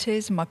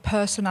abilities, my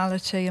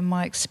personality and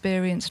my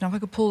experience, and if I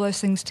could pull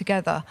those things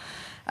together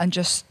and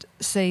just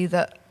see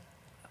that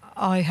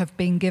I have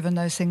been given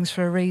those things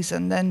for a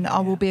reason, then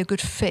I will be a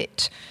good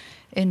fit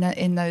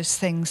in those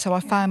things. So I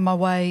found my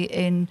way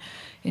in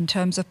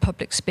terms of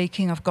public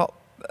speaking. I've got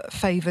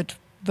favoured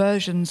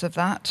versions of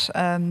that,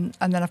 and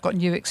then I've got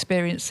new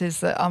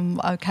experiences that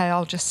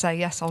I'll just say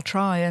yes, I'll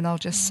try, and I'll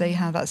just see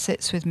how that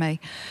sits with me.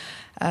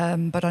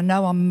 But I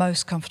know I'm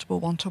most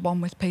comfortable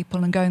one-to-one with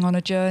people and going on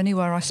a journey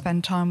where I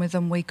spend time with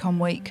them week on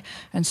week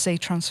and see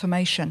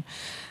transformation.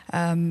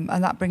 And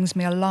that brings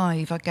me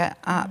alive. I get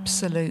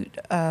absolute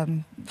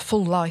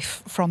full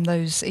life from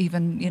those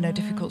even,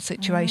 difficult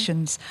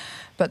situations.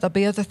 But there'll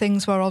be other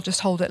things where I'll just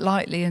hold it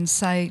lightly and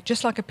say,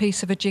 just like a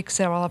piece of a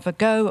jigsaw, I'll have a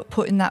go at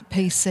putting that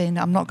piece in.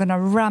 I'm not going to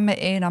ram it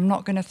in. I'm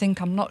not going to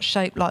think I'm not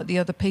shaped like the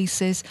other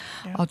pieces.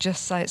 Yep. I'll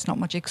just say it's not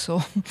my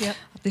jigsaw. Yep.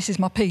 This is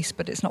my piece,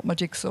 but it's not my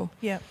jigsaw.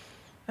 Yeah,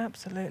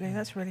 absolutely.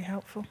 That's really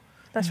helpful.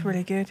 That's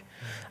really good.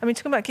 I mean,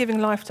 talking about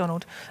giving life,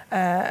 Donald,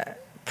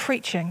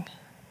 preaching,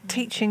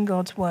 teaching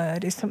God's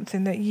word is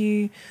something that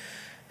you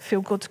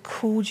feel God's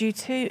called you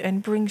to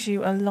and brings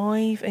you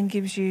alive and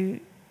gives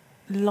you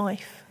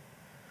life.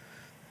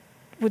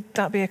 Would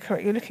that be a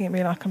correct? You're looking at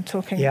me like I'm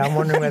talking. Yeah, I'm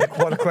wondering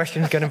what the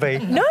question's going to be.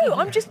 No,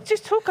 I'm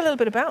just talk a little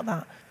bit about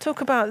that.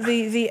 Talk about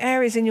the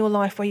areas in your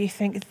life where you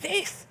think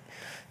this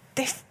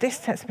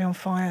sets me on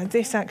fire.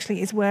 This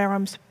actually is where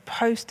I'm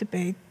supposed to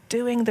be,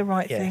 doing the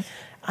right thing.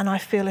 And I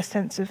feel a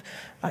sense of,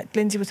 like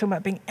Lindsay was talking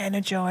about, being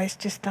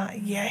energised, just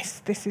that, yes,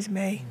 this is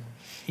me.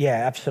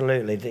 Yeah,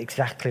 absolutely.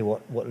 Exactly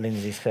what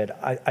Lindsay said.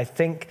 I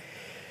think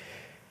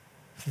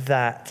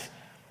that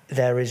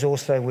there is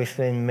also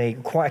within me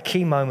quite a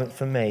key moment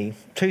for me.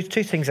 Two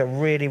things are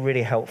really,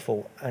 really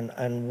helpful.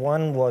 And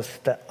one was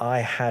that I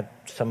had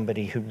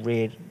somebody who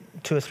really,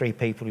 2 or 3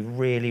 people who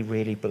really,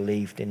 really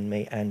believed in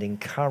me and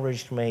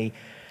encouraged me.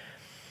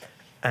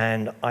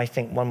 And I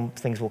think one of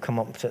the things we'll come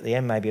up at the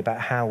end maybe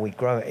about how we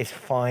grow it is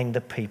find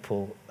the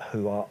people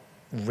who are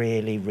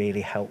really,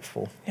 really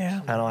helpful. Yeah.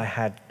 And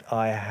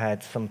I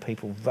had some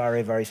people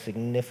very, very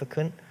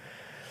significant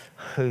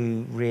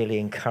who really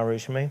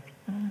encouraged me.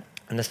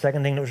 And the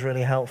second thing that was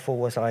really helpful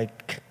was I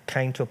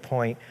came to a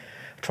point,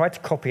 I tried to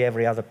copy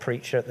every other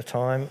preacher at the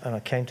time, and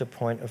I came to a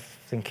point of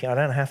thinking, I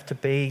don't have to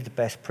be the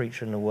best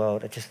preacher in the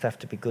world, I just have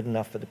to be good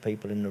enough for the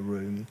people in the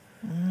room.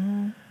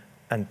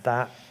 And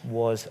that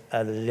was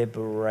a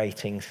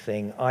liberating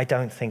thing. I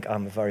don't think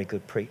I'm a very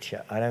good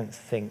preacher. I don't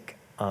think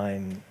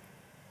I'm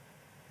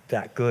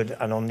that good.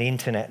 And on the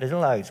internet, there's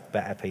loads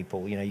better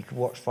people. You can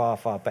watch far,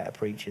 far better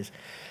preachers.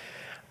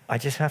 I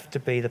just have to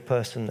be the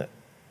person that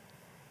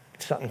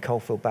Sutton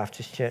Coldfield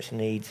Baptist Church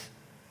needs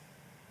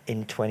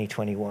in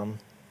 2021.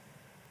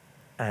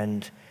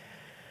 And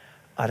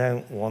I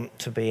don't want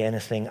to be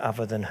anything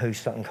other than who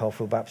Sutton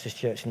Coldfield Baptist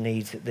Church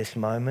needs at this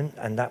moment.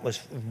 And that was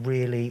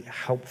really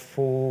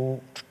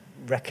helpful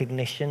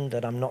recognition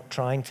that I'm not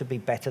trying to be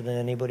better than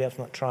anybody else,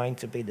 I'm not trying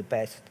to be the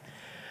best.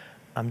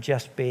 I'm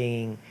just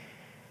being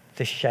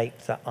the shape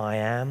that I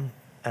am,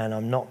 and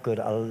I'm not good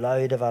at a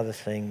load of other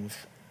things.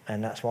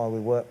 And that's why we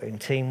work in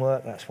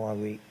teamwork, that's why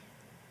we,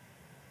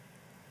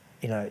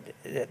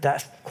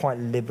 that's quite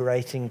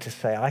liberating to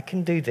say, I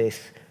can do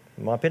this,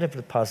 my bit of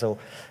the puzzle,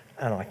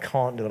 and I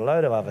can't do a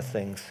load of other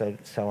things,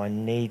 so I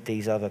need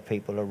these other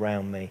people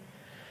around me.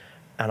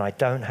 And I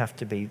don't have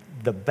to be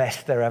the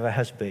best there ever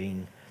has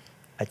been.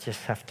 I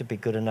just have to be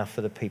good enough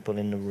for the people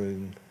in the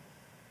room.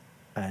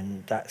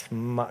 And that's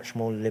much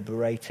more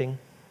liberating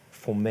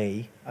for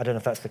me. I don't know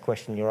if that's the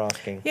question you're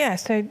asking. Yeah,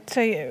 so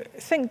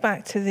think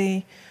back to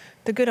the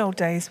good old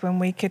days when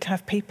we could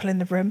have people in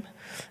the room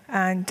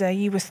and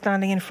you were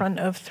standing in front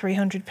of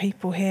 300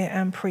 people here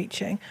and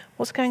preaching.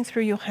 What's going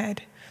through your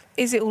head?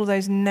 Is it all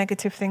those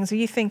negative things? Are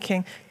you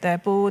thinking they're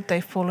bored,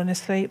 they've fallen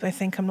asleep, they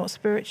think I'm not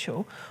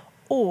spiritual?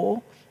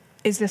 Or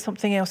is there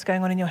something else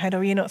going on in your head, or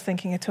are you not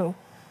thinking at all?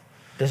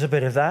 There's a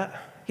bit of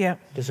that. Yeah.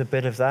 There's a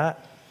bit of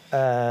that.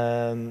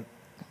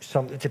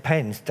 It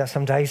depends.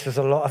 Some days there's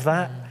a lot of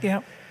that.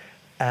 Yeah.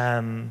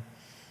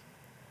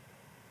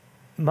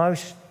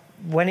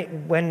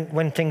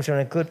 When things are in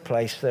a good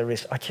place, there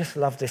is. I just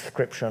love this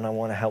scripture, and I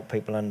want to help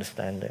people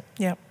understand it.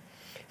 Yeah.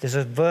 There's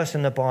a verse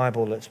in the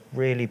Bible that's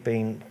really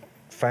been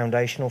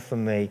foundational for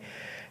me.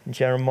 In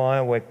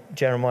Jeremiah, where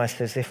Jeremiah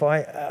says,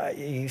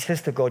 he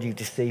says to God, "You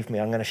deceived me.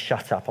 I'm going to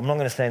shut up. I'm not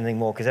going to say anything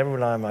more, because every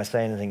time I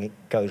say anything, it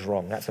goes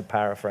wrong." That's a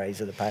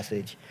paraphrase of the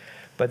passage.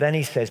 But then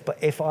he says, "But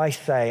if I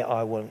say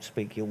I won't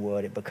speak your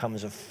word, it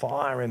becomes a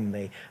fire in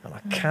me, and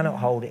I cannot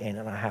hold it in,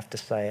 and I have to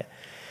say it."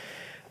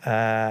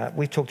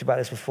 We've talked about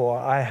this before.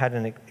 I had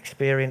an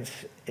experience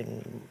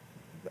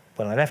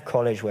when I left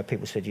college where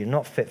people said, "You're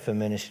not fit for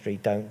ministry,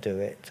 don't do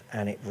it."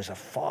 And it was a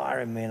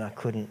fire in me, and I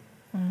couldn't.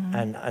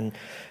 And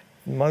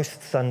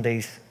most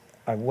Sundays,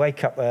 I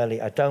wake up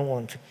early. I don't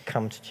want to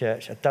come to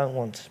church. I don't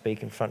want to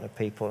speak in front of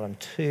people. I'm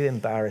too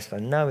embarrassed. I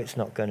know it's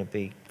not going to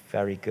be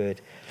very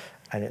good.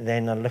 And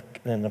then I look,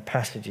 and the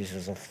passages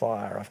as a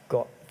fire. I've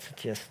got to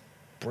just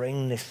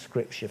bring this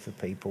scripture for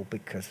people,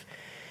 because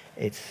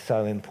it's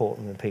so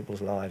important in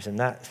people's lives.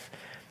 And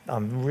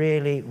I'm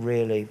really,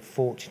 really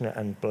fortunate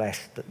and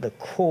blessed that the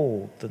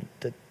call,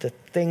 the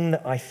thing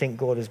that I think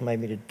God has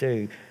made me to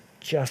do,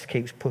 just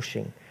keeps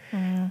pushing.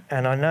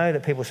 And I know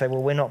that people say,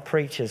 well, we're not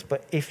preachers,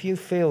 but if you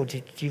feel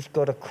you've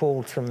got a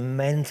call to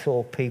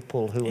mentor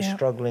people who are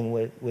struggling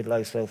with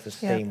low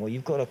self-esteem, or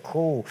you've got a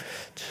call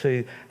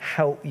to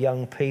help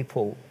young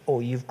people,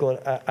 or you've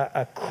got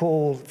a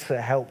call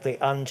to help the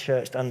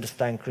unchurched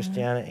understand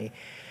Christianity,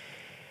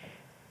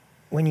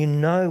 when you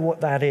know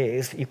what that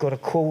is, you've got a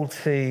call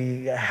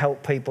to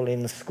help people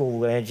in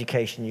school and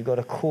education, you've got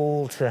a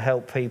call to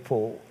help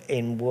people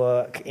in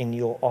work, in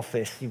your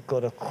office, you've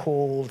got a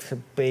call to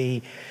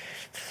be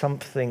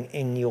something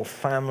in your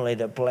family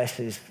that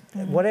blesses.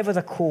 Whatever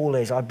the call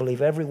is, I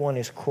believe everyone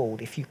is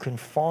called. If you can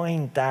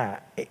find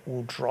that, it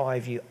will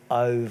drive you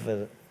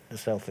over the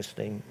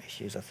self-esteem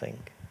issues, I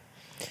think.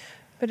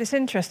 But it's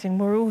interesting,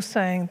 we're all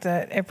saying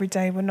that every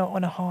day we're not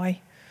on a high.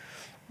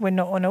 We're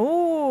not on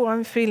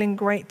I'm feeling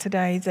great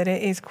today, that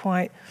it is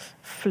quite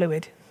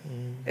fluid.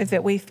 Is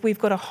that we've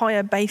got a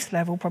higher base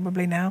level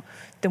probably now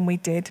than we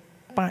did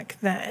back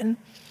then.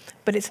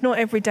 But it's not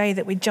every day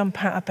that we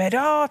jump out of bed,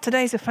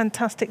 today's a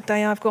fantastic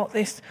day, I've got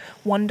this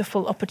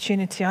wonderful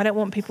opportunity. I don't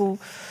want people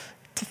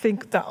to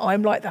think that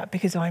I'm like that,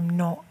 because I'm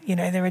not.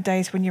 There are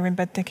days when you're in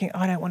bed thinking,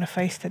 I don't want to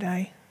face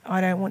today. I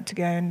don't want to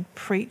go and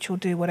preach or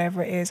do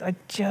whatever it is. I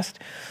just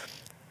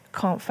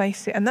can't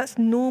face it. And that's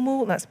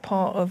normal, that's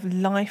part of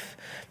life.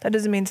 That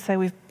doesn't mean to say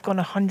we've gone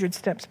 100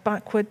 steps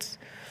backwards.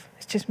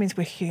 It just means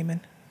we're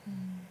human.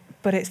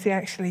 But it's the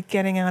actually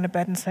getting out of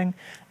bed and saying,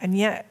 and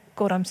yet,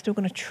 God, I'm still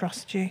going to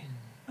trust you.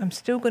 I'm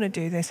still going to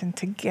do this, and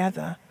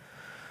together,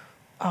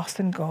 us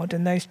and God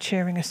and those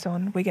cheering us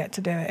on, we get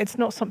to do it. It's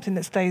not something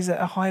that stays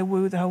at a high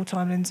woo the whole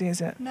time, Lindsay, is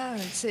it? No,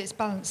 it's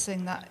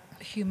balancing that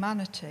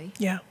humanity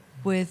Yeah.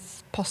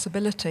 with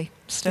possibility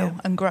still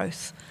and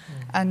growth,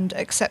 and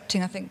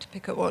accepting. I think, to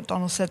pick up what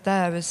Donald said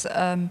there, is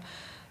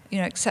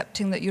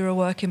accepting that you're a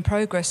work in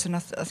progress. And I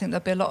think there'll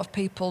be a lot of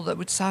people that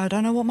would say, I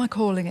don't know what my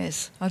calling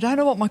is. I don't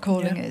know what my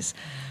calling is.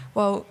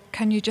 Well,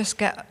 can you just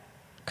get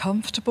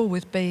comfortable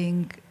with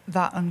being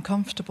that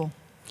uncomfortable?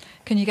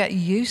 Can you get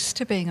used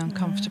to being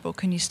uncomfortable?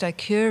 Can you stay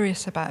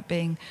curious about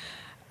being,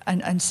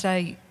 and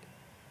say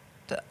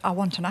that I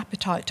want an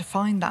appetite to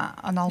find that,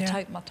 and I'll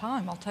take my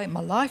time, I'll take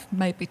my life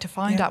maybe to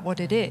find out what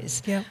it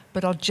is,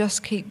 but I'll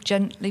just keep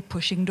gently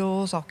pushing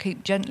doors, I'll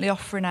keep gently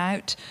offering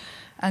out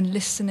and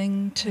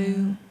listening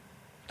to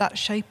that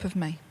shape of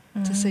me,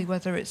 to see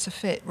whether it's a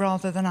fit,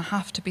 rather than I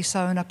have to be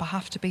sewn up, I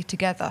have to be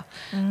together.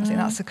 I think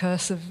that's the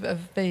curse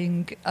of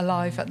being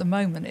alive at the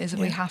moment, is that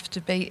we have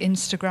to be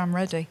Instagram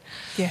ready.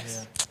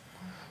 Yes.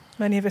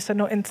 Many of us are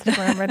not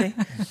Instagram ready,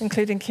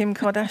 including Kim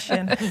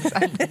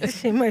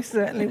Kardashian. She most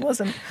certainly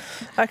wasn't.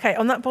 Okay,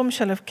 on that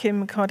bombshell of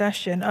Kim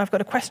Kardashian, I've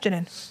got a question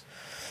in.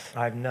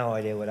 I have no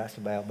idea what that's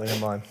about, but never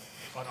mind.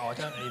 I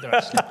don't either,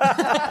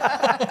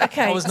 actually.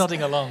 Okay. I was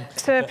nodding along.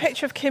 So a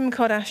picture of Kim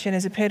Kardashian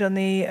has appeared on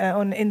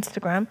on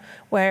Instagram,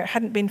 where it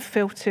hadn't been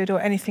filtered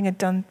or anything had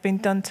been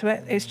done to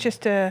it. It's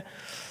just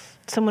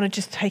someone had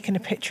just taken a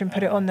picture and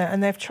put it on there,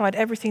 and they've tried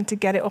everything to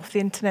get it off the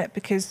internet,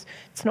 because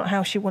it's not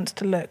how she wants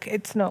to look.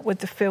 It's not with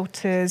the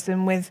filters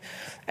and with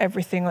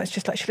everything. It's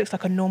just like she looks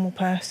like a normal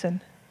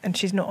person, and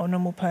she's not a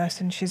normal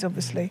person. She's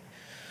obviously...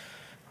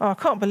 Oh, I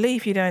can't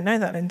believe you don't know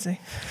that, Lindsay.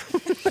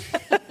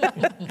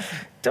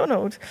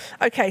 Donald.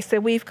 Okay, so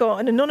we've got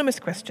an anonymous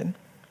question.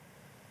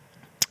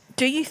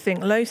 Do you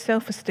think low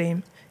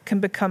self-esteem can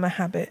become a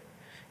habit?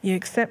 You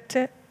accept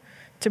it?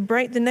 To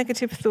break the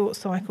negative thought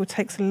cycle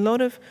takes a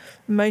lot of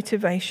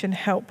motivation,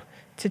 help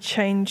to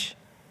change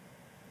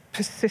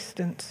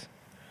persistence.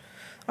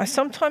 I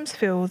sometimes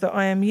feel that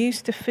I am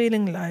used to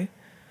feeling low.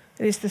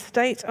 It is the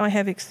state I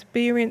have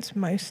experienced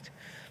most,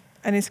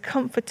 and is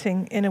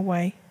comforting in a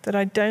way that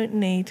I don't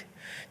need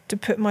to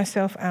put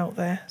myself out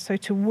there. So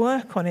to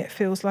work on it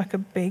feels like a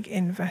big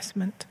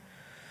investment.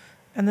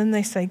 And then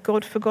they say,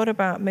 God forgot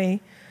about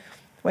me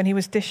when he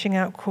was dishing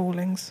out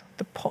callings.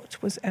 The pot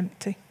was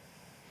empty.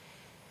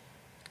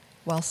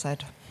 Well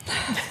said.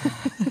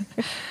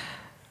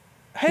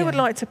 Who would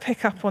like to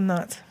pick up on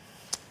that?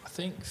 I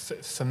think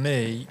for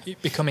me,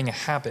 it becoming a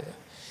habit,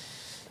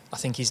 I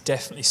think is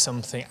definitely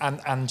something,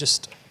 and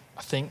just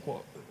I think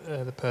what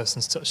the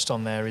person's touched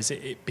on there is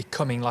it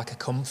becoming like a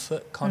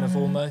comfort kind of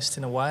almost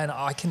in a way, and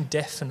I can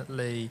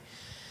definitely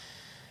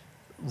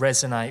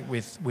resonate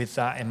with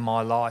that in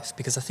my life,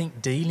 because I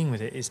think dealing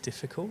with it is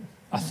difficult.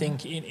 I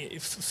think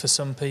for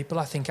some people,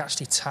 I think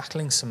actually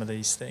tackling some of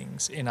these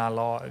things in our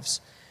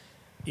lives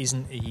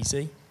isn't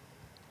easy,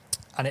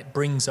 and it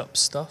brings up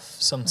stuff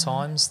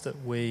sometimes that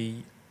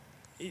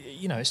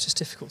it's just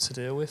difficult to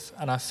deal with.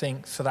 And I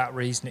think for that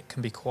reason it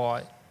can be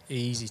quite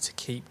easy to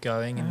keep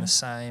going in the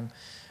same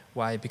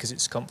way because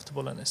it's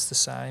comfortable and it's the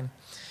same.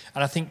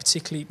 And I think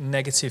particularly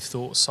negative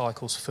thought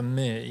cycles, for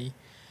me,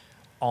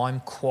 I'm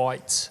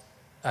quite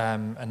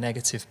a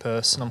negative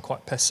person. I'm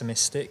quite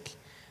pessimistic.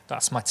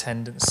 That's my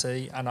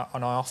tendency, and I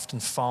often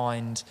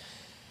find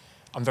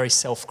I'm very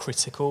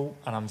self-critical,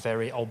 and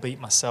I'll beat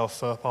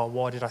myself up. Oh,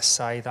 why did I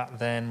say that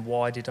then?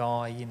 Why did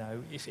I,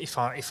 if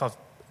I've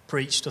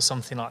preached or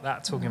something like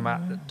that, talking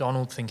about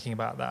Donald, thinking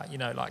about that,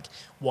 like,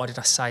 why did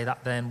I say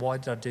that then? Why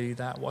did I do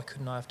that? Why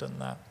couldn't I have done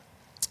that?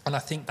 And I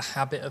think the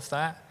habit of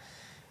that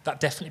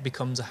definitely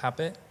becomes a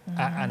habit,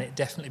 and it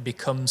definitely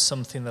becomes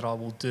something that I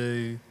will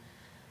do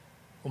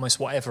almost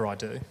whatever I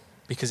do,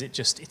 because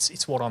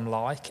it's what I'm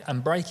like,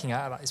 and breaking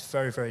out of that is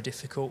very, very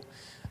difficult.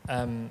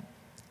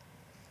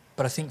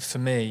 But I think for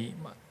me,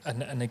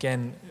 and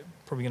again,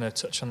 probably going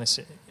to touch on this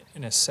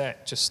in a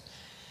sec, just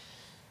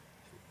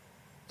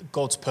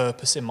God's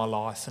purpose in my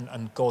life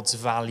and God's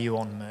value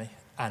on me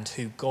and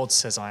who God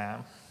says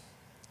I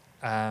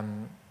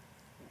am,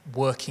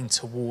 working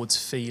towards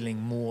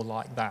feeling more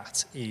like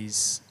that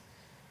is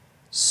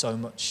so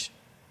much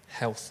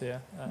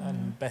healthier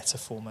and better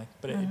for me.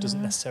 But it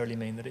doesn't necessarily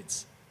mean that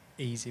it's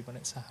easy when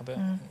it's a habit.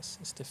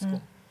 It's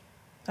difficult.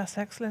 That's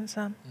excellent,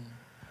 Sam.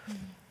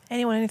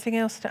 Anyone, anything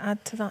else to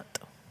add to that?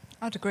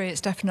 I'd agree, it's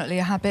definitely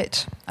a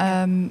habit.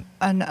 And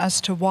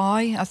as to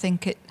why, I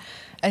think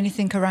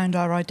anything around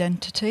our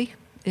identity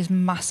is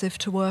massive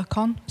to work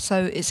on.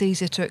 So it's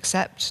easier to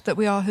accept that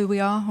we are who we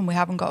are and we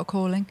haven't got a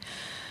calling,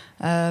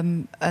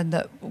 and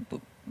that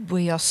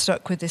we are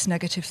stuck with this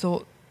negative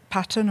thought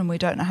pattern and we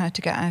don't know how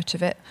to get out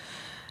of it.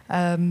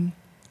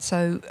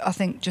 So I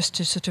think just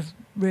to sort of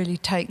really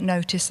take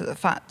notice of the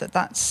fact that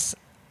that's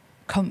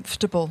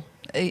comfortable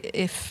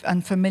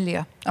and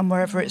familiar, and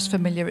wherever it's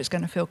familiar it's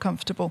going to feel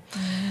comfortable.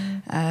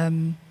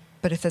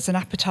 But if there's an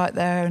appetite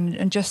there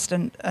and just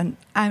an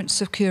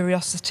ounce of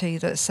curiosity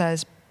that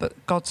says, but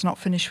God's not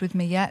finished with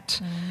me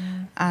yet,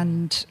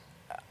 and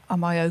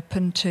am I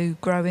open to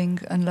growing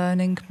and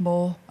learning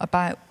more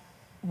about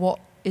what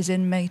is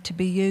in me to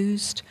be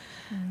used?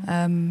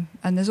 And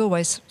there's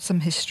always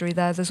some history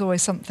there. There's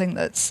always something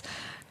that's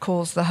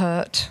caused the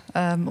hurt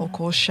or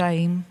caused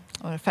shame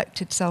or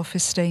affected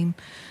self-esteem.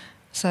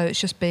 So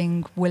it's just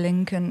being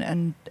willing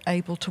and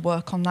able to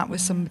work on that with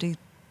somebody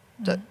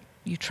that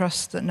you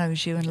trust, that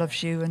knows you and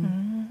loves you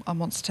and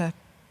wants to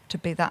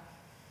be that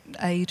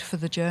aid for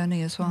the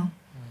journey as well.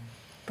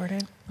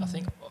 Brilliant. I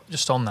think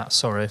just on that,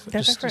 sorry,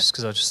 just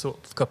because I just thought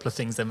of a couple of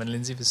things then when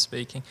Lindsay was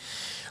speaking.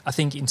 I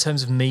think in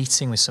terms of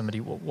meeting with somebody,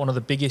 one of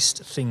the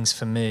biggest things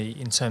for me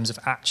in terms of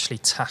actually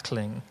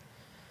tackling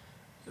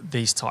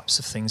these types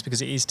of things,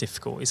 because it is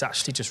difficult, is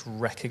actually just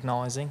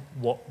recognising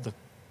what the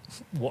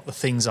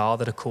things are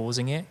that are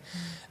causing it.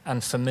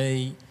 And for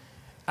me,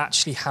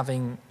 actually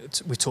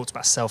we talked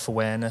about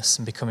self-awareness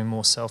and becoming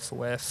more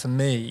self-aware. For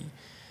me,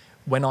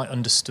 when I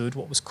understood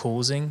what was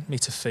causing me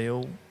to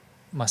feel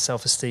my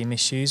self-esteem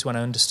issues, when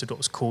I understood what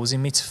was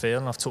causing me to feel,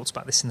 and I've talked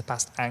about this in the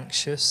past,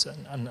 anxious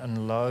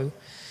and low,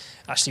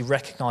 actually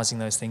recognising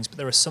those things. But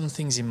there are some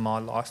things in my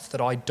life that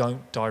I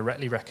don't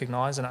directly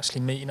recognise, and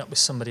actually meeting up with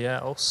somebody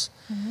else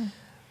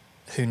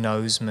who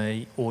knows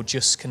me or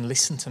just can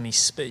listen to me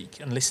speak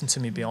and listen to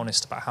me be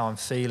honest about how I'm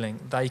feeling,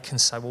 they can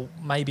say, well,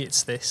 maybe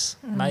it's this,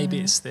 maybe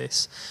it's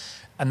this.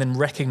 And then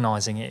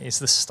recognising it is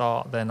the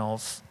start then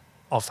of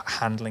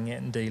handling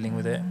it and dealing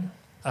with it.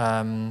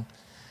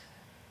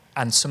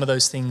 And some of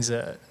those things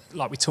are,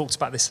 like we talked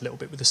about this a little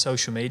bit with the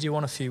social media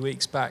one a few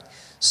weeks back,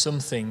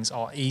 some things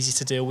are easy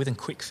to deal with and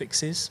quick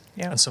fixes,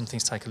 and some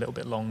things take a little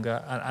bit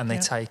longer and they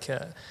take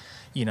a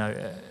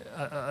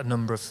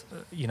number of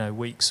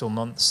weeks or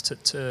months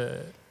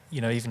to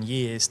even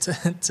years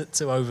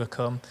to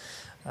overcome.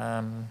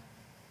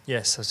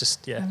 So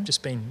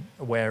just being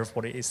aware of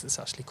what it is that's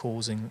actually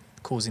causing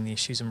the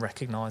issues and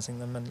recognising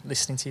them and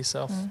listening to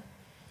yourself.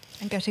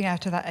 And getting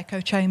out of that echo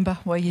chamber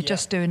where you're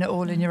just doing it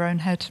all in your own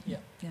head.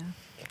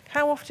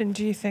 How often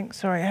do you think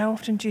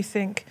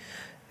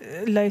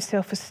low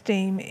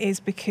self-esteem is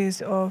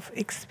because of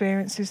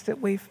experiences that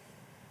we've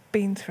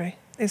been through?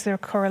 Is there a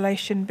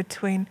correlation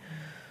between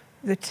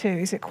the two?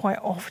 Is it quite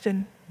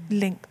often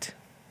linked?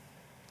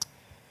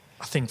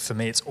 I think for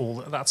me,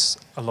 that's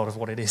a lot of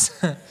what it is.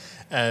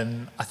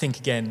 I think,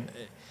 again,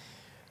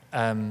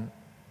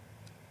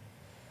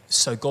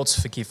 so God's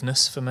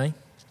forgiveness for me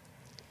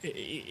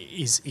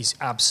is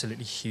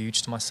absolutely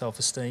huge to my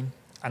self-esteem.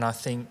 And I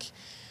think,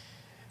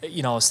 I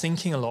was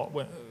thinking a lot,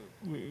 when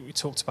we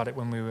talked about it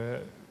when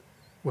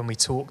we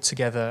talked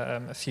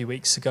together a few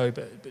weeks ago,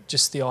 but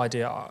just the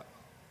idea,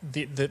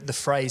 the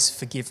phrase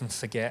forgive and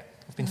forget,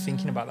 I've been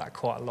thinking about that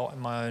quite a lot in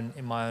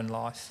my own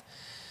life.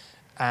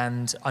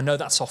 And I know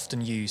that's often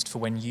used for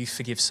when you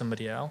forgive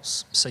somebody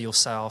else. So you'll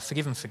say, "I'll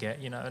forgive and forget,"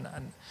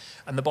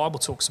 and the Bible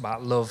talks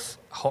about love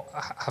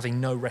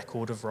having no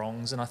record of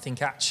wrongs. And I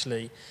think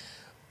actually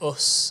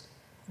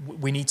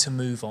we need to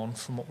move on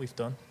from what we've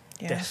done,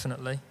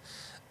 definitely.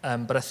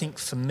 But I think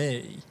for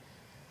me,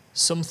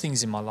 some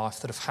things in my life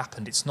that have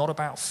happened, it's not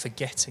about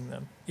forgetting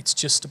them. It's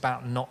just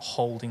about not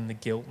holding the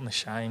guilt and the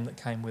shame that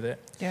came with it.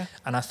 Yeah.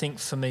 And I think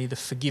for me, the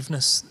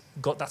forgiveness,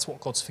 that's what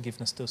God's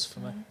forgiveness does for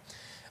me.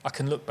 I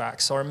can look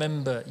back. So I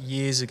remember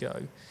years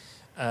ago,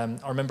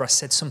 I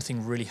said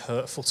something really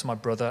hurtful to my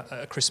brother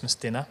at a Christmas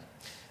dinner,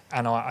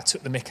 and I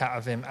took the mick out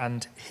of him,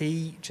 and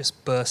he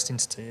just burst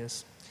into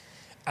tears.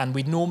 And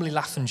we'd normally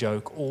laugh and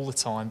joke all the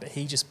time, but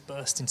he just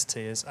burst into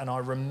tears. And I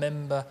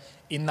remember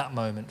in that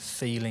moment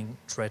feeling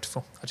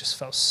dreadful. I just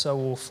felt so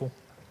awful.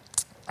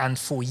 And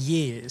for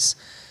years,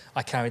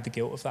 I carried the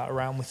guilt of that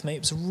around with me.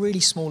 It was a really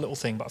small little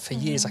thing, but for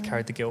years I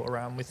carried the guilt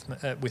around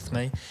with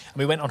me. And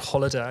we went on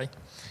holiday.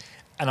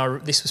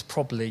 And this was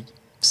probably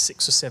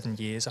 6 or 7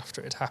 years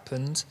after it had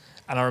happened.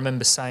 And I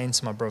remember saying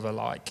to my brother,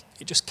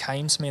 it just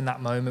came to me in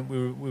that moment.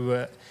 We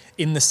were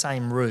in the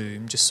same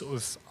room, just sort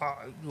of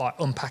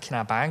unpacking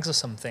our bags or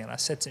something. And I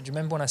said to him, "Do you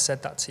remember when I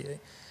said that to you?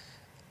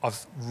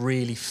 I've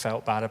really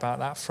felt bad about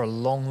that for a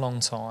long, long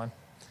time."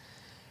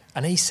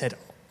 And he said,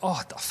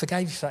 "Oh, I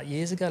forgave you for that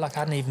years ago. I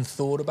hadn't even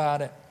thought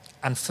about it."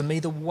 And for me,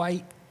 the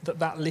weight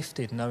that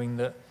lifted, knowing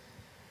that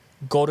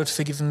God had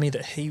forgiven me,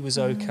 that he was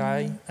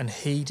okay, and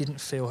he didn't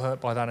feel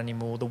hurt by that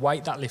anymore. The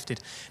weight that lifted.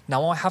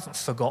 Now, I haven't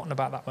forgotten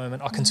about that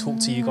moment. I can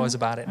talk to you guys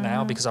about it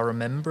now because I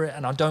remember it,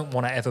 and I don't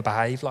want to ever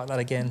behave like that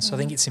again. So I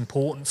think it's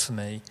important for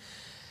me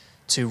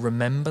to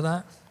remember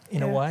that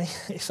in a way,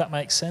 if that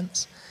makes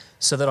sense,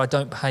 so that I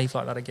don't behave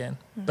like that again.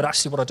 But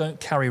actually what I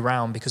don't carry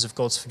around because of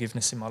God's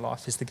forgiveness in my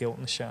life is the guilt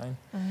and the shame.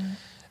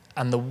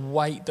 And the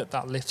weight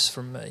that lifts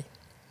from me.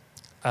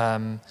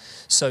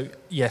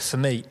 For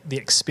me, the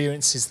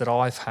experiences that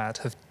I've had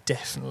have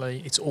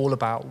definitely, it's all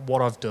about what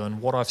I've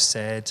done, what I've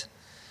said,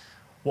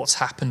 what's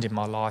happened in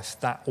my life.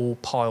 That all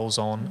piles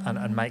on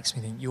and makes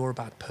me think, you're a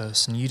bad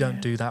person, you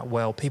don't do that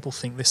well, people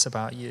think this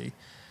about you.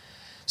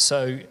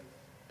 So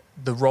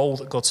the role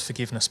that God's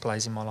forgiveness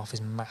plays in my life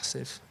is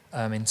massive,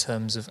 in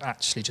terms of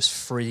actually just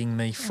freeing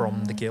me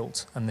from the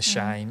guilt and the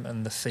shame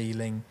and the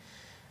feeling,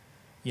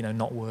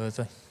 not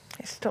worthy.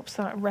 It stops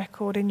that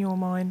record in your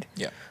mind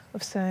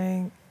of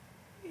saying,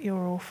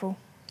 "You're awful."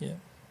 Yeah.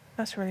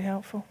 That's really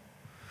helpful.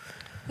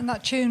 And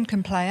that tune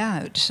can play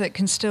out. So it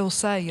can still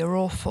say, "You're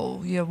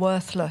awful, you're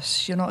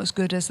worthless, you're not as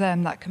good as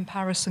them." That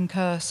comparison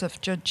curse of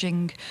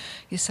judging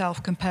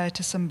yourself compared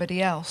to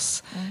somebody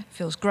else. It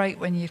feels great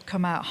when you've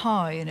come out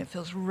high, and it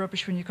feels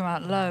rubbish when you come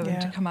out low.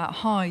 And to come out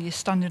high, you're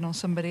standing on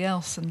somebody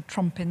else and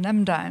tromping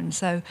them down.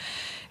 So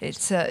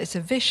it's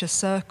a vicious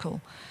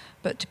circle.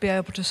 But to be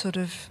able to sort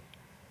of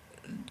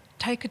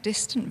take a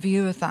distant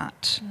view of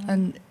that.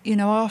 And, I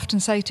often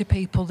say to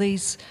people,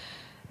 these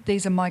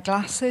are my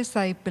glasses,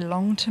 they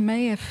belong to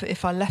me.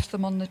 If I left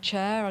them on the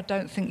chair, I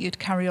don't think you'd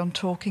carry on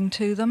talking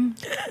to them,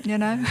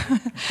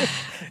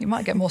 You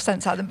might get more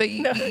sense out of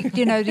them, but,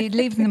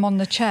 leaving them on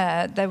the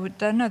chair,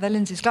 they're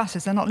Lindsay's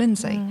glasses, they're not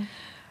Lindsay.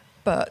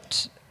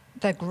 But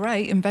they're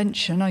great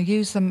invention. I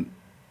use them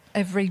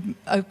every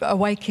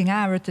waking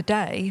hour of the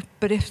day,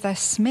 but if they're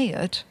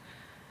smeared,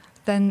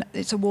 then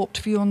it's a warped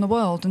view on the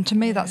world. And to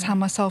me, that's how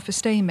my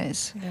self-esteem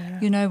is.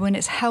 Yeah. When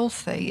it's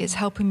healthy, it's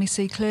helping me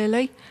see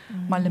clearly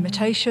my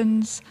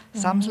limitations,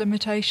 Sam's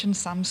limitations,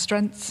 Sam's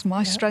strengths,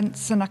 my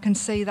strengths, and I can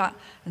see that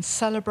and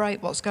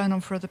celebrate what's going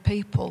on for other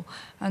people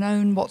and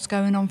own what's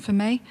going on for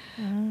me.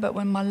 But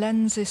when my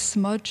lens is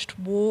smudged,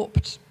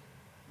 warped,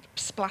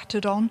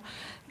 splattered on,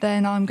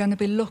 then I'm going to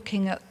be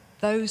looking at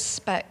those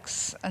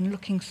specks and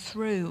looking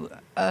through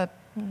a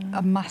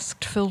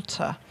masked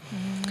filter,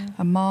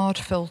 a marred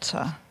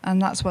filter.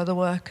 And that's where the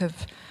work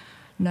of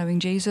knowing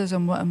Jesus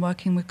and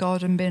working with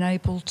God and being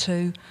able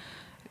to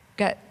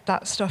get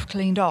that stuff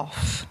cleaned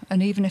off.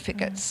 And even if it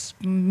gets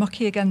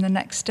mucky again the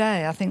next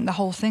day, I think the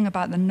whole thing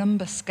about the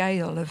number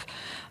scale of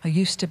I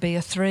used to be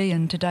a 3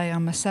 and today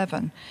I'm a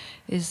 7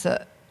 is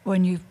that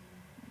when your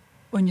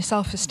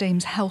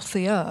self-esteem's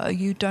healthier,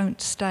 you don't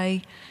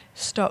stay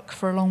stuck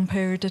for a long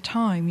period of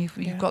time.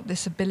 You've got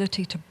this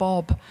ability to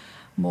bob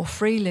more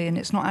freely, and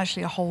it's not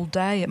actually a whole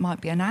day. It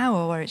might be an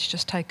hour where it's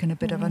just taken a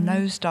bit of a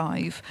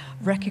nosedive,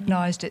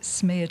 recognised its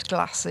smeared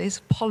glasses,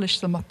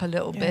 polished them up a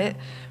little bit,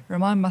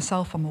 remind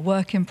myself I'm a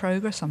work in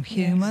progress, I'm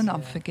human,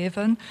 I'm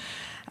forgiven.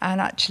 And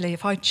actually,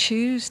 if I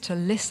choose to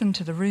listen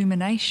to the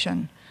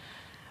rumination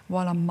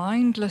while I'm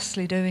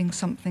mindlessly doing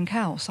something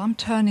else, I'm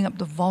turning up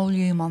the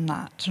volume on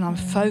that and I'm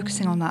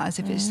focusing on that as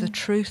if it's the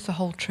truth, the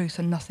whole truth,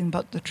 and nothing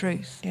but the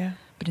truth. Yeah.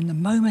 But in the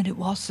moment, it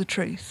was the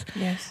truth.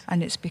 Yes.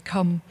 And it's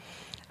become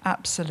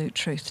absolute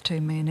truth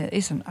to me, and it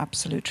isn't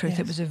absolute truth. Yes.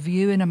 It was a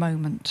view in a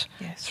moment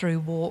Yes. through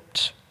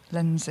warped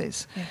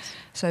lenses. Yes.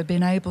 So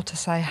being able to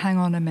say, hang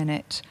on a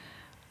minute,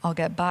 I'll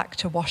get back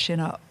to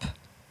washing up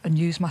and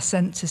use my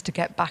senses to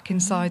get back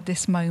inside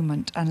this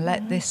moment and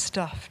let this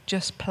stuff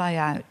just play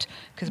out,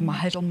 because my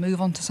head will move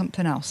on to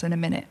something else in a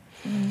minute,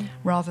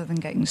 rather than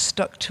getting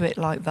stuck to it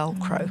like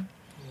Velcro.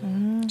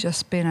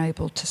 Just being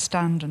able to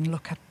stand and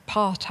look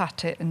apart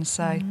at it and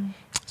say,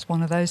 it's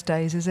one of those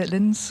days, is it,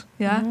 Linz?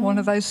 Yeah, one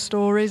of those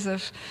stories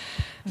of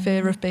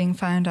fear of being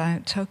found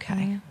out.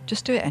 Okay,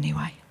 just do it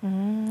anyway.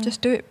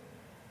 Just do it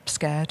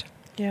scared.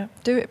 Yeah.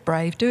 Do it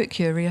brave, do it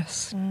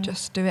curious.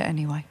 Just do it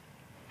anyway.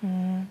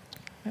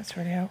 That's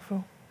really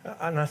helpful.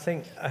 And I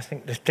think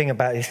the thing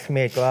about these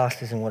smeared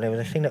glasses and whatever,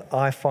 the thing that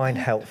I find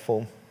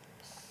helpful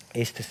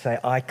is to say,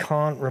 I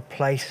can't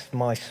replace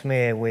my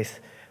smear with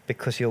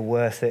because you're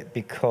worth it,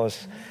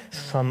 because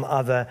some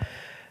other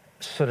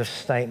sort of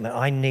statement.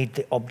 I need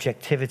the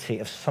objectivity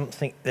of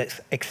something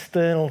that's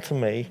external to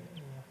me,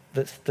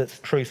 that's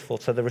truthful.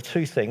 So there are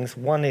two things.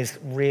 One is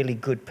really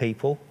good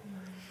people,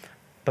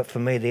 but for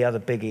me the other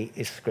biggie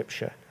is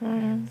Scripture.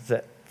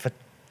 That for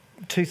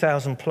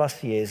 2,000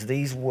 plus years,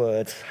 these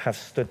words have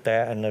stood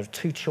there, and there are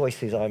two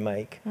choices I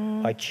make.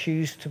 I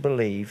choose to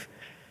believe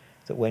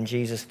that when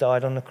Jesus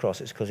died on the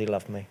cross, it's because he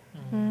loved me.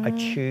 I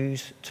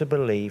choose to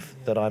believe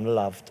that I'm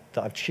loved,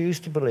 that I choose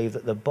to believe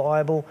that the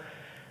Bible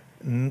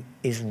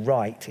is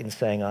right in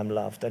saying I'm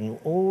loved. And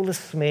all the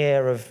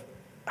smear of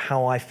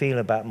how I feel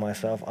about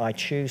myself, I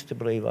choose to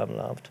believe I'm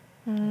loved.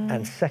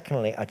 And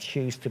secondly, I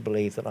choose to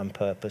believe that I'm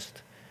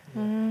purposed,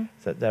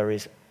 that there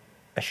is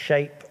a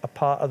shape, a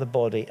part of the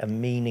body, a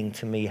meaning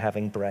to me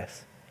having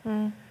breath.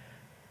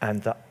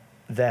 And that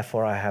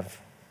therefore I have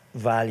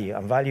value.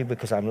 I'm valued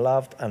because I'm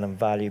loved, and I'm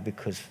valued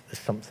because there's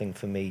something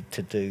for me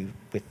to do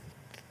with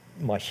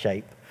my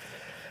shape.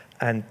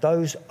 And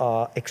those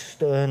are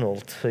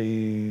external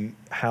to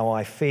how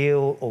I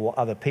feel or what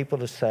other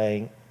people are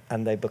saying,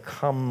 and they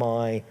become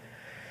my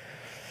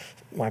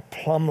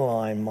plumb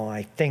line,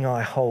 my thing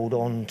I hold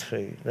on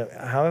to.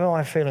 However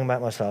I'm feeling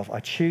about myself,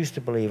 I choose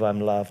to believe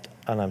I'm loved,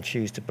 and I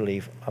choose to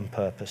believe I'm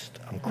purposed,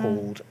 I'm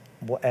called,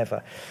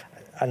 whatever.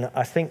 And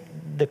I think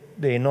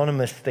the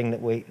anonymous thing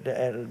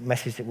the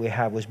message that we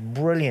had was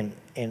brilliant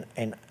in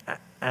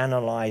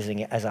analysing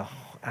it as a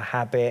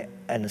habit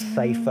and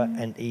safer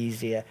and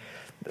easier.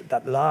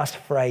 That last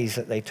phrase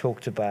that they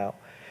talked about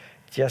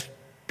just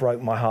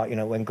broke my heart. You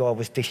know, when God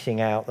was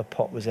dishing out, the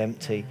pot was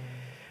empty.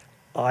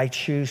 I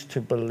choose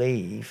to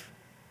believe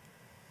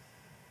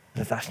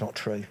that that's not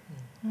true.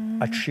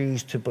 I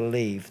choose to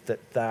believe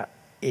that that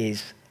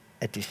is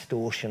a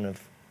distortion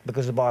of,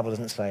 because the Bible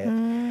doesn't say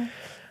it.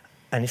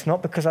 And it's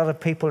not because other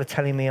people are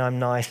telling me I'm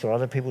nice or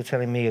other people are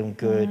telling me I'm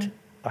good.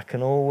 I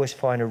can always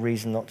find a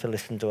reason not to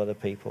listen to other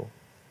people.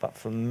 But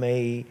for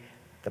me,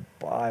 the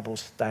Bible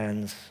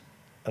stands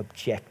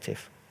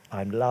objective.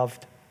 I'm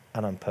loved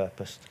and I'm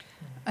purposed.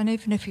 And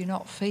even if you're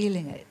not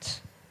feeling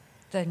it,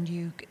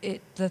 then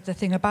the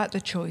thing about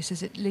the choice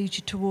is it leads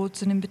you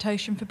towards an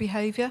invitation for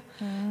behaviour.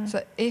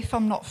 So if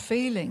I'm not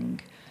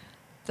feeling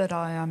that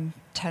I am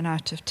 10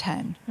 out of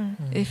 10,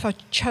 if I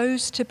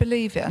chose to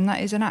believe it, and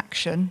that is an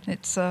action,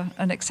 it's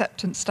an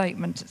acceptance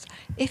statement.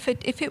 If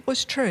it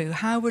was true,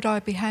 how would I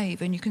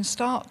behave? And you can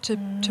start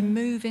to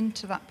move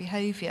into that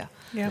behaviour,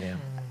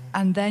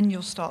 and then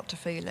you'll start to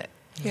feel it.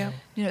 Yeah.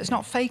 You know, it's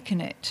not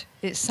faking it.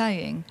 It's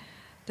saying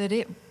that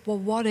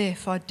what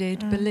if I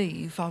did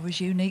believe I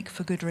was unique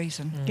for good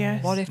reason?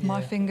 Yes. What if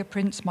my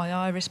fingerprints, my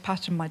iris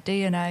pattern, my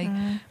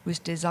DNA was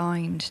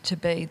designed to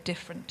be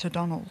different to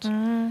Donald?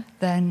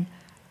 Then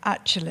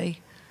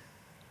actually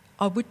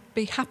I would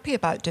be happy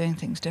about doing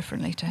things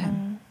differently to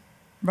him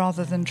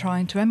rather than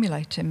trying to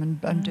emulate him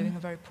and doing a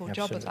very poor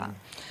job at that.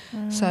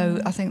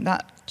 So I think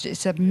that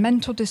it's a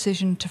mental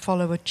decision to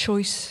follow a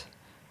choice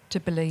to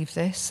believe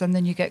this, and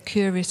then you get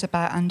curious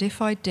about, and if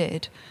I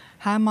did,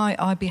 how might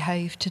I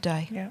behave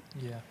today? Yeah.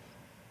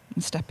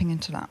 And stepping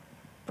into that.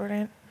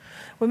 Brilliant.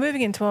 We're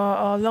moving into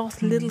our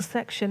last little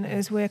section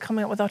as we're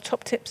coming up with our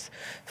top tips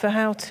for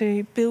how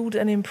to build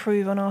and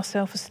improve on our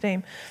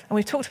self-esteem. And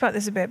we've talked about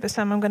this a bit, but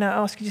Sam, I'm going to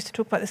ask you just to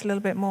talk about this a little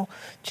bit more.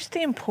 Just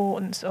the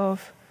importance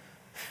of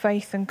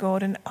faith in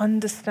God and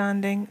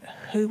understanding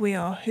who we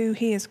are, who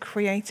he has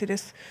created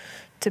us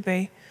to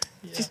be.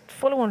 Yeah. Just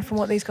follow on from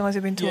what these guys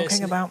have been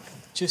talking about.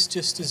 Just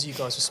as you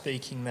guys were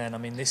speaking then, I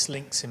mean, this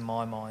links in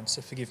my mind,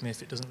 so forgive me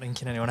if it doesn't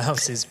link in anyone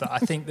else's, but I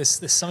think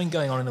there's something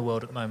going on in the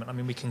world at the moment. I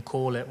mean, we can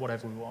call it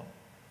whatever we want,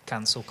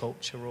 cancel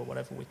culture or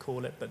whatever we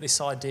call it, but this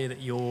idea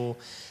that you're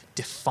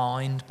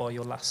defined by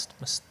the last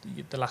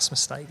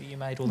mistake that you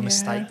made, or the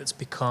mistake that's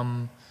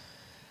become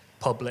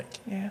public.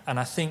 Yeah. And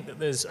I think that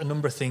there's a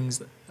number of things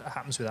that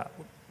happens with that.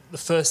 The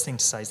first thing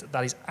to say is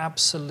that is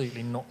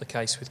absolutely not the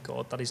case with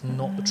God. That is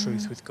not the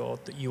truth with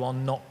God, that you are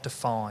not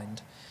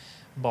defined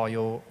by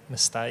your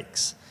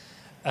mistakes.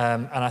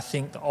 And I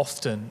think that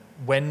often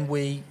when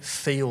we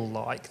feel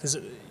like there's,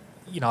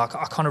 I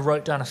kind of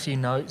wrote down a few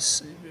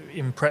notes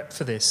in prep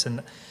for this,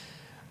 and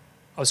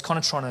I was kind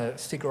of trying to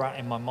figure out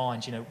in my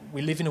mind,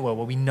 we live in a world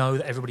where we know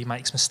that everybody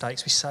makes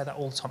mistakes. We say that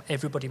all the time.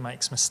 Everybody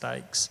makes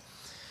mistakes.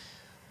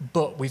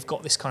 But we've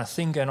got this kind of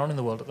thing going on in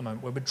the world at the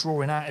moment where we're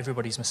drawing out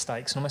everybody's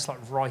mistakes and almost like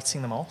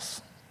writing them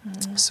off.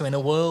 So in a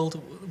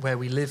world where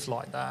we live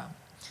like that,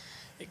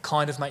 it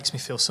kind of makes me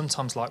feel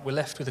sometimes like we're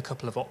left with a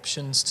couple of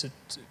options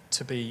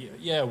to be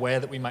aware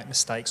that we make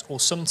mistakes, or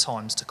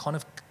sometimes to kind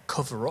of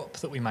cover up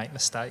that we make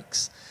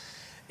mistakes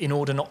in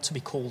order not to be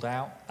called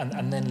out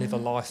and then live a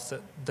life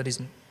that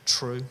isn't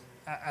true.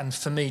 And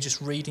for me, just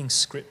reading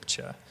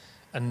scripture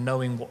and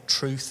knowing what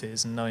truth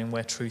is and knowing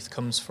where truth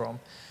comes from.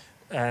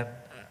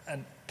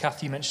 And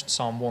Kathy, you mentioned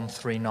Psalm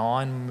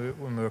 139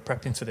 when we were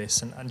prepping for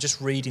this, and just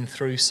reading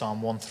through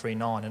Psalm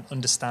 139 and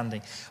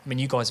understanding. I mean,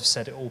 you guys have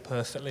said it all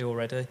perfectly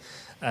already,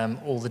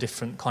 all the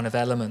different kind of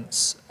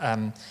elements.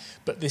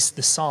 But the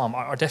Psalm,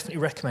 I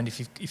definitely recommend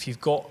if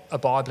you've got a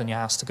Bible in your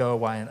house to go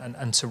away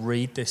and to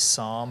read this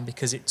Psalm,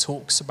 because it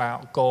talks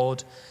about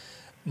God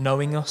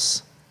knowing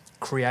us,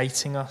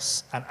 creating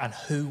us, and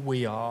who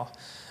we are.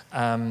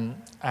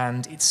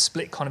 And it's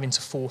split kind of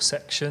into 4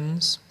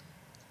 sections.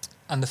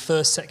 And the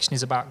first section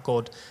is about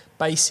God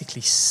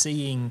basically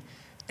seeing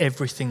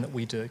everything that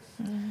we do.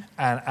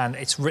 And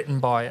it's written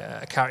by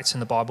a character in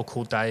the Bible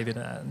called David.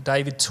 And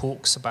David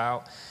talks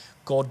about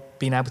God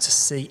being able to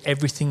see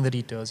everything that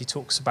he does. He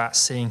talks about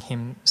seeing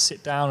him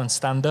sit down and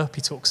stand up.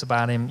 He talks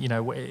about him,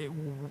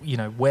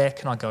 where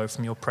can I go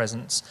from your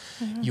presence?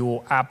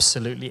 You're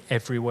absolutely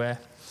everywhere.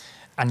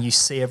 And you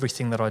see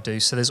everything that I do.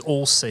 So there's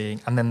all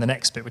seeing. And then the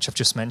next bit, which I've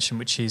just mentioned,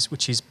 which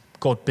is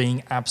God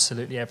being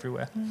absolutely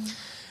everywhere.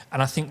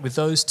 And I think with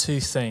those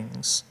 2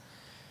 things,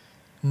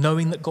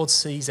 knowing that God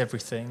sees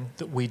everything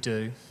that we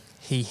do,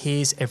 he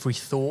hears every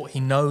thought,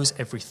 he knows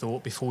every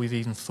thought before we've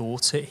even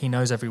thought it, he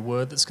knows every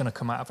word that's going to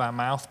come out of our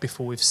mouth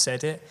before we've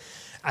said it,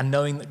 and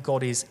knowing that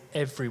God is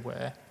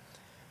everywhere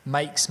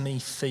makes me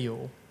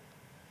feel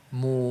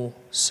more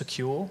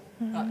secure.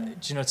 Do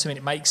you know what I mean?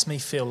 It makes me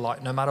feel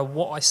like no matter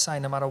what I say,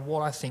 no matter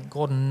what I think,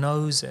 God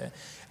knows it.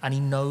 And he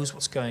knows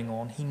what's going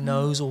on. He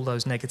knows all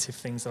those negative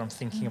things that I'm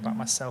thinking about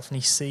myself, and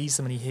he sees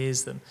them and he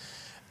hears them.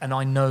 And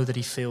I know that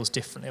he feels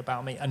differently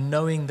about me. And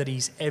knowing that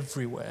he's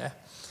everywhere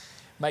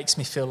makes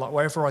me feel like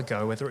wherever I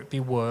go, whether it be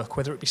work,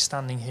 whether it be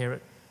standing here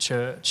at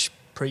church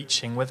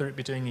preaching, whether it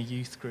be doing a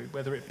youth group,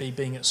 whether it be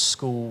being at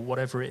school,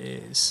 whatever it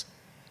is,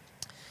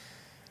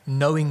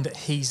 knowing that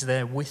he's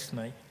there with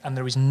me and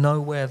there is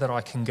nowhere that I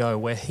can go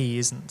where he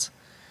isn't,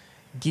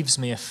 gives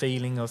me a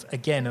feeling of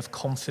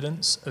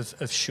confidence,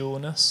 of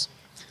sureness.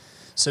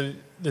 So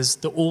there's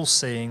the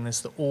all-seeing,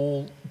 there's the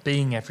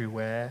all-being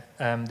everywhere,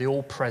 the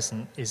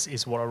all-present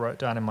is what I wrote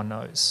down in my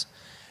notes.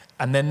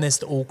 And then there's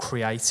the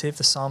all-creative.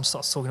 The Psalm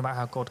starts talking about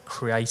how God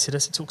created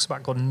us. It talks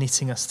about God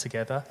knitting us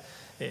together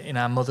in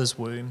our mother's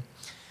womb.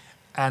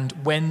 And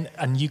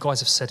you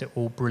guys have said it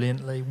all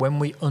brilliantly, when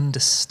we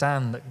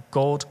understand that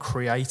God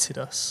created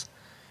us,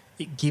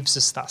 it gives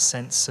us that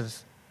sense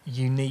of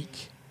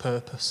unique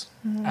purpose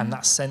and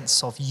that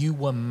sense of you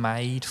were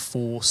made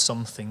for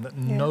something that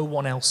no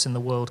one else in the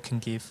world can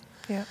give.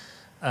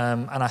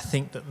 And I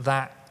think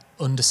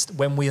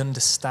when we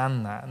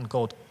understand that and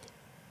God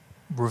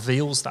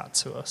reveals that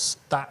to us,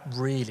 that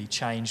really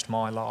changed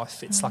my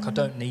life. It's like I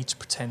don't need to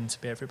pretend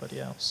to be everybody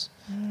else.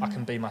 I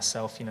can be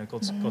myself.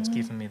 God's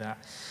given me that.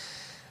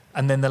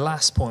 And then the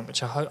last point,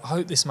 which I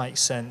hope this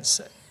makes sense,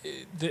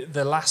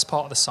 the last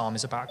part of the psalm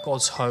is about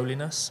God's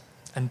holiness.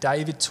 And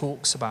David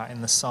talks about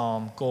in the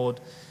psalm God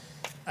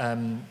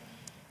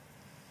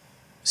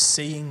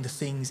seeing the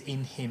things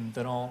in him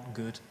that aren't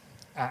good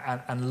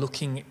and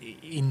looking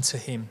into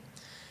him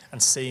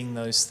and seeing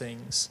those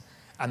things.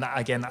 And that,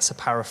 again, that's a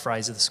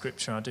paraphrase of the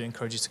scripture, and I do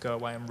encourage you to go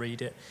away and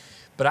read it.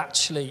 But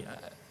actually,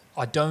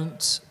 I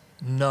don't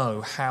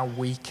know how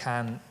we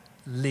can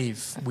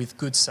live with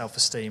good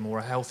self-esteem or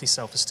a healthy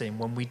self-esteem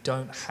when we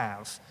don't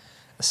have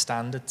a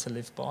standard to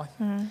live by.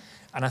 And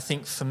I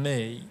think for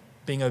me,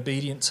 being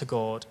obedient to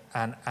God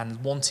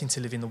and wanting to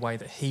live in the way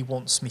that he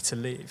wants me to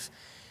live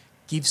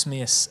gives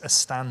me a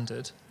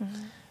standard.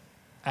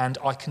 And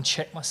I can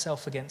check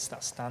myself against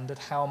that standard.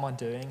 How am I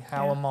doing?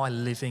 How am I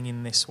living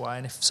in this way?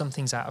 And if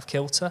something's out of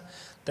kilter,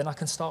 then I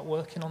can start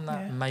working on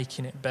that and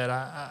making it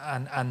better.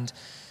 And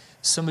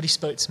somebody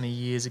spoke to me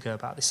years ago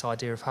about this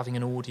idea of having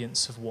an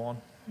audience of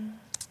one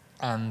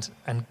and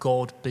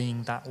God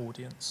being that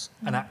audience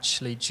and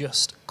actually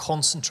just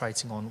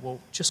concentrate on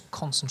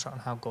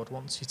how God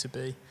wants you to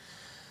be.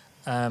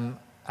 And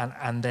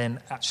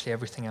then actually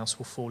everything else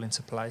will fall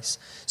into place.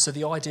 So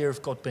the idea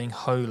of God being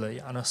holy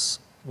and us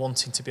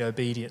wanting to be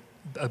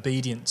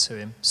obedient to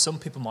him, some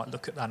people might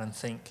look at that and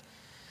think,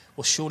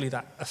 well, surely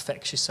that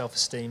affects your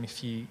self-esteem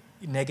if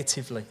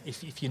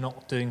you're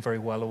not doing very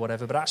well or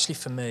whatever. But actually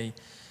for me,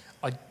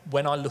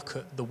 when I look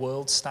at the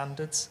world's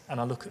standards and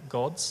I look at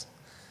God's,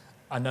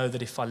 I know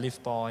that if I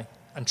live by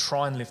and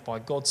try and live by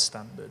God's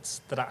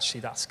standards, that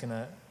actually that's going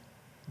to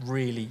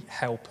really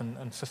help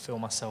and fulfill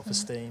my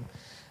self-esteem.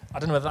 I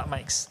don't know whether that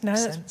makes No,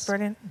 sense. that's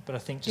brilliant. But I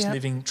think just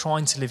Yeah.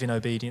 trying to live in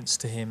obedience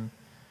to him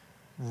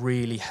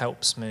really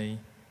helps me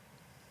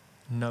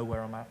know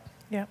where I'm at.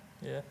 Yeah.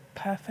 Yeah.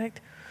 Perfect.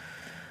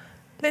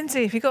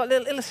 Lindsay, have you got a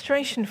little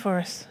illustration for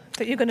us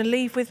that you're going to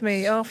leave with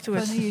me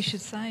afterwards? Funny you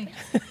should say.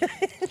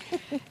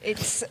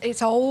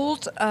 It's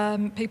old.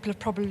 People have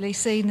probably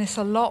seen this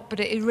a lot, but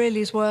it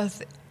really is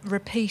worth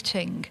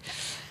repeating.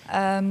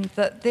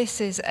 That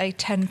this is a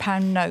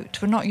 £10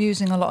 note. We're not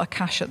using a lot of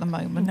cash at the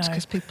moment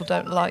because people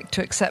don't like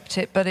to accept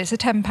it, but it's a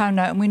 £10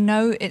 note, and we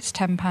know it's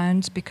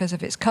 £10 because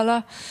of its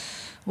colour,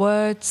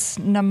 words,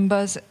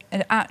 numbers.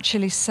 It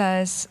actually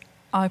says,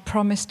 I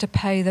promise to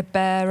pay the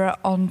bearer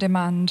on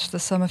demand the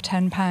sum of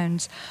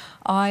 £10.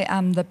 I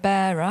am the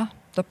bearer.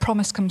 The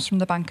promise comes from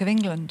the Bank of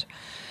England.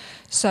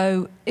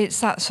 So it's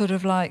that sort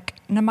of like,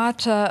 no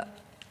matter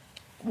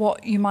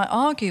what you might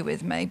argue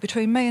with me,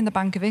 between me and the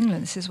Bank of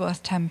England, this is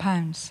worth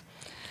 £10.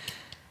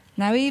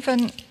 Now,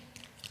 even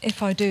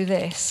if I do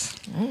this,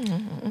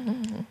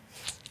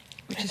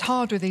 which is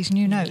hard with these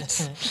new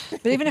notes,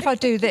 but even if I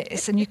do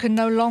this and you can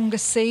no longer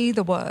see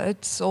the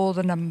words or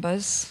the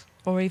numbers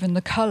or even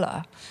the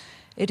colour,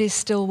 it is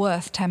still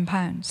worth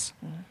 £10.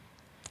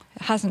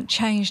 It hasn't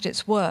changed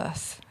its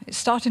worth. It's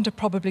starting to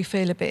probably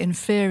feel a bit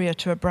inferior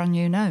to a brand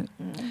new note.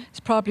 It's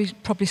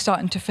probably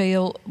starting to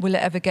feel, will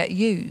it ever get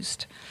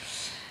used?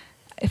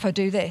 If I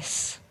do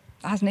this,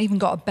 it hasn't even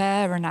got a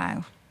bearer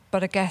now.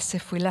 But I guess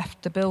if we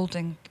left the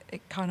building,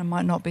 it kind of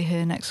might not be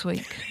here next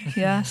week.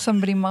 Yeah,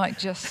 somebody might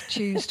just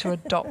choose to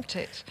adopt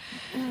it.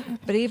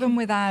 But even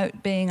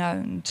without being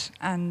owned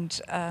and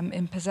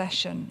in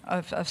possession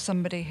of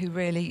somebody who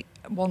really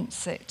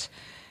wants it,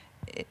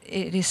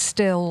 it is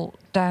still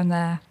down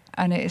there,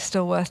 and it is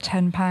still worth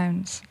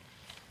 £10.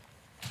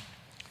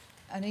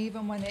 And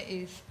even when it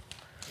is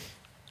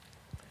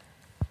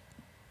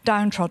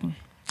downtrodden,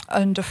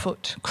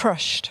 underfoot,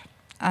 crushed,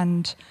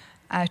 and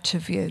out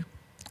of view,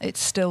 it's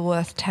still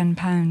worth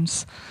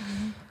 £10.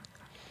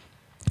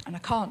 And I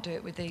can't do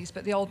it with these,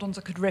 but the old ones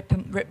I could rip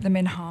them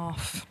in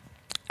half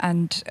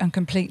and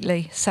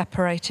completely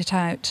separate it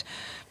out.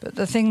 But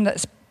the thing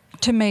that's,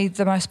 to me,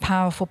 the most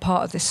powerful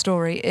part of this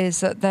story is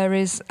that there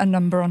is a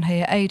number on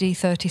here, AD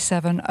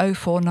 37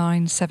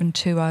 049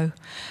 720,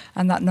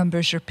 and that number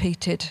is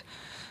repeated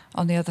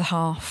on the other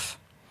half.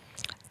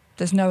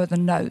 There's no other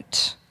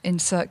note in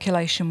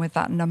circulation with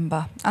that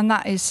number. And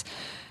that is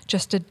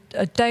just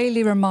a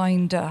daily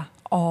reminder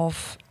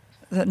of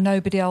that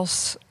nobody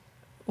else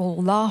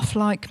will laugh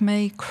like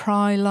me,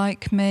 cry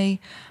like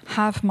me,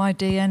 have my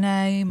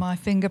DNA, my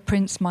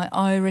fingerprints, my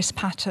iris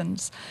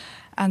patterns.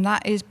 And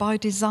that is by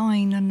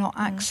design and not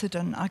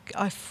accident.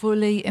 I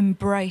fully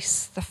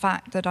embrace the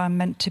fact that I'm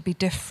meant to be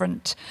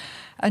different.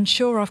 And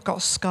sure, I've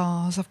got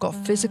scars. I've got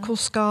physical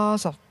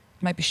scars. I'll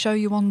maybe show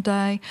you one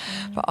day.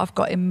 But I've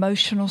got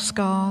emotional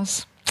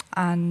scars.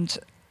 And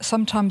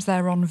sometimes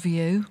they're on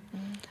view.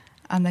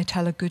 And they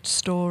tell a good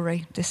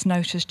story. This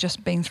note has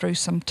just been through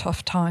some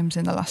tough times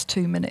in the last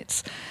 2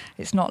 minutes.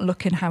 It's not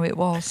looking how it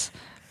was.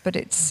 But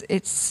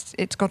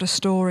it's got a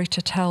story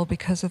to tell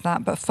because of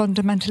that. But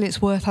fundamentally, its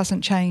worth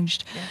hasn't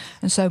changed. Yes.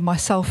 And so my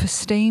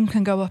self-esteem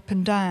can go up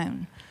and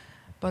down.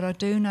 But I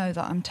do know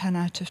that I'm 10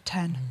 out of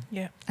 10.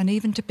 Yeah. And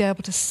even to be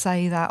able to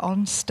say that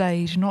on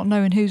stage, not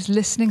knowing who's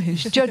listening,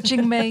 who's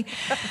judging me,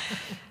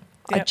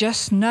 I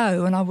just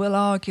know, and I will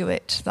argue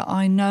it, that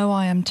I know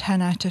I am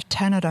 10 out of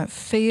 10. I don't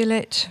feel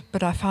it.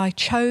 But if I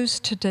chose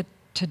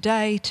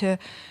today to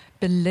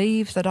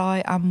believe that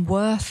I am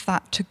worth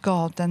that to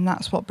God, then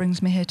that's what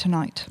brings me here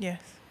tonight.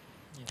 Yes.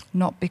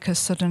 Not because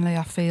suddenly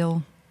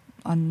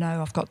I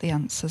know I've got the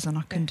answers and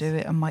I can do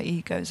it and my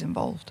ego's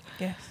involved.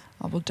 Yes.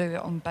 I will do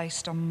it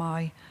based on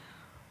my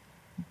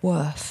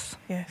worth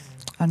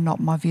and not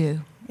my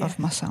view of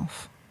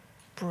myself.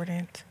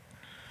 Brilliant.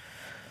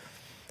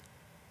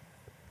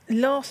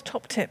 Last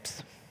top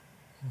tips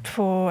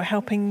for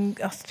helping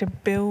us to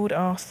build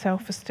our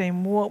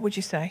self-esteem. What would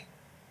you say?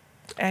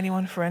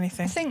 Anyone for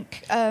anything? I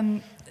think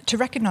to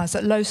recognise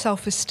that low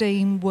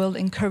self-esteem will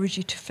encourage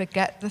you to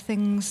forget the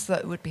things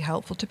that would be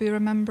helpful to be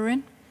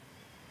remembering.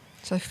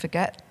 So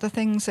forget the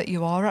things that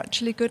you are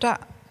actually good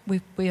at. We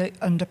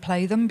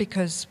underplay them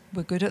because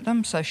we're good at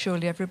them, so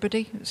surely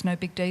everybody, it's no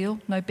big deal,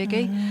 no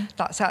biggie.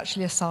 That's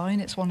actually a sign,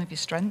 it's one of your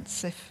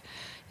strengths. If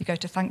you go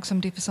to thank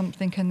somebody for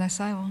something and they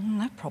say, well,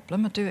 no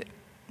problem, I do it.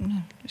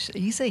 It's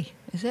easy,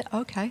 is it?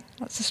 Okay,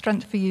 that's a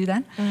strength for you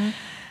then.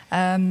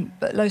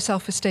 But low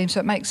self-esteem, so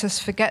it makes us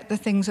forget the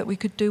things that we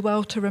could do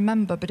well to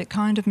remember, but it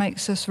kind of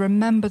makes us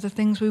remember the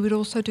things we would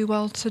also do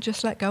well to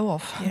just let go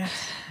of. Yes.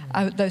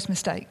 Those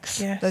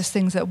mistakes, those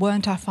things that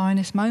weren't our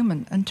finest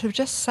moment, and to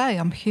just say,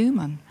 I'm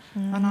human,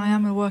 and I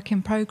am a work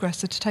in progress,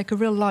 so to take a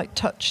real light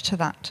touch to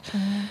that.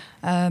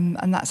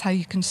 And that's how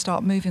you can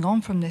start moving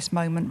on from this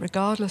moment,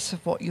 regardless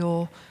of what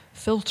your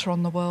filter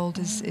on the world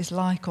is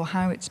like, or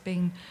how it's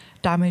been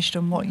damaged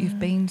and what you've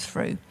been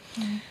through.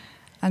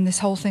 And this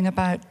whole thing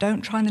about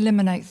don't try and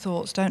eliminate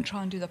thoughts, don't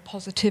try and do the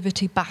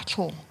positivity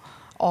battle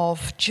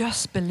of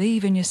just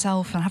believe in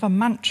yourself and have a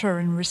mantra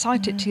and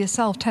recite it to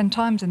yourself 10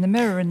 times in the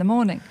mirror in the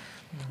morning.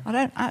 I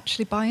don't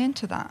actually buy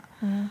into that.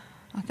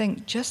 I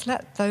think just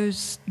let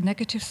those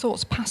negative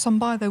thoughts pass on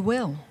by. They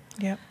will.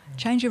 Yeah.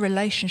 Change your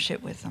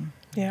relationship with them.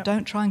 Yeah.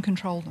 Don't try and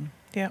control them.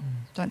 Yeah.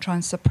 Don't try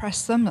and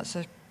suppress them. That's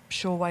a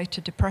sure way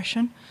to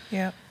depression.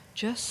 Yeah.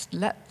 Just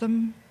let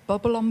them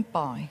bubble on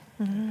by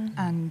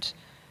and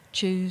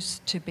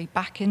choose to be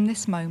back in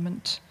this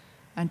moment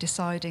and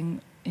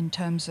deciding in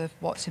terms of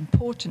what's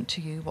important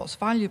to you, what's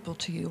valuable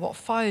to you, what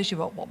fires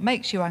you up, what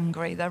makes you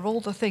angry. They're all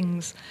the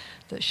things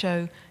that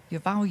show your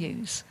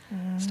values.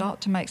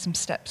 Start to make some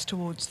steps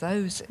towards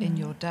those in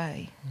your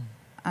day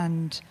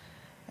and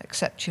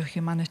accept your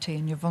humanity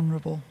and your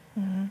vulnerable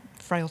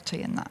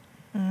frailty in that.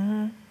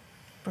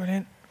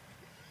 Brilliant.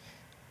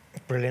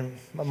 Brilliant.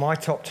 My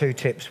top 2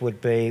 tips would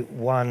be,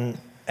 1,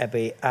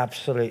 Ebby,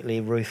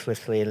 absolutely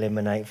ruthlessly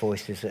eliminate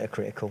voices that are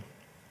critical.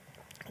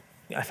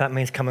 If that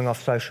means coming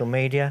off social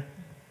media,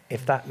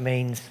 if that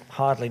means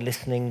hardly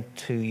listening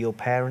to your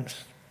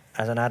parents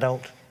as an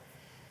adult,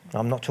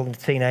 I'm not talking to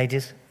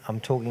teenagers, I'm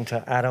talking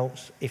to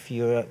adults. If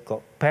you've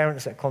got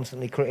parents that are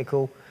constantly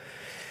critical,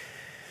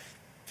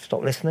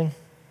 stop listening.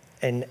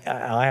 And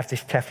I have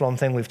this Teflon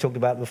thing we've talked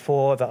about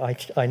before,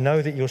 that I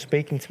know that you're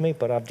speaking to me,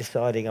 but I'm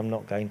deciding I'm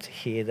not going to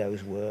hear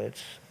those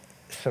words.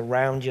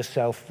 Surround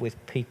yourself with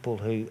people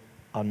who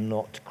are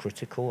not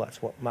critical.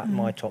 That's what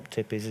my top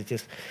tip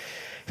is.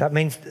 That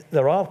means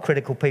there are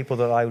critical people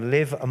that I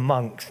live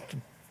amongst,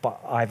 but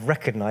I've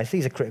recognised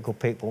these are critical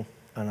people,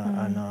 and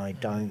I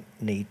don't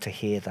need to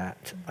hear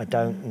that. I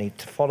don't need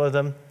to follow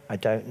them. I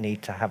don't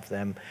need to have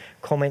them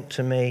comment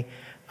to me.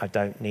 I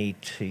don't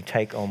need to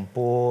take on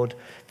board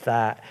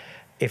that.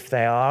 If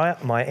they are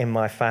in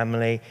my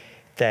family,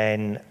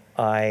 then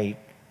I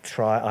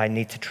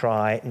need to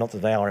try, not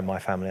that they are in my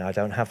family, I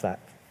don't have that,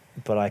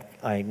 but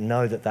I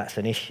know that that's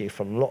an issue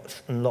for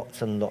lots and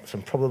lots and lots,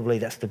 and probably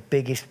that's the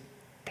biggest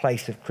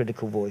place of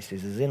critical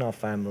voices is in our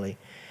family,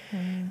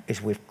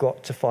 is we've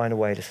got to find a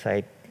way to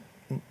say,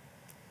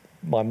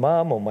 my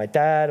mum or my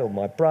dad or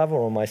my brother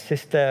or my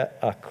sister,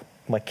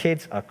 my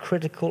kids are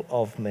critical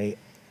of me,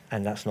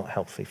 and that's not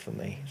healthy for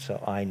me.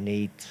 So I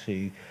need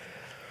to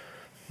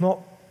not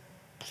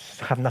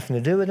have nothing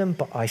to do with them,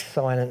 but I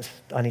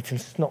need to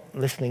stop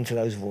listening to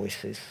those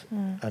voices.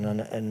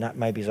 And that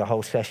maybe is a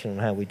whole session on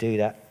how we do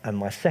that. And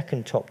my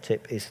second top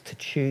tip is to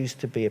choose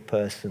to be a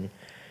person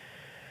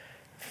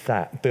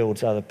that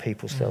builds other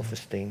people's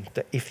self-esteem.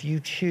 That if you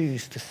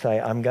choose to say,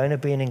 I'm going to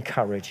be an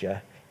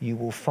encourager, you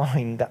will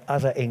find that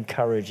other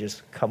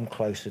encouragers come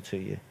closer to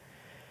you.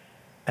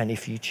 And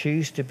if you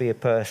choose to be a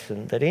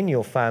person that in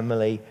your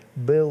family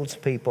builds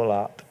people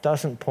up,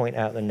 doesn't point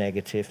out the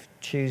negative,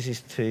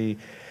 chooses to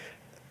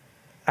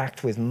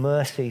act with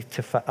mercy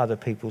to other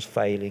people's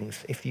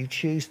failings, if you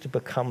choose to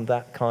become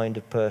that kind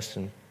of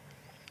person,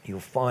 you'll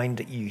find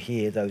that you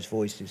hear those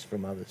voices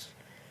from others.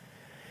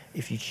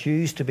 If you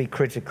choose to be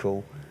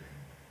critical,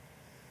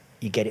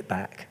 you get it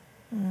back.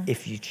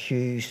 If you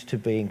choose to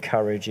be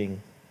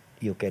encouraging,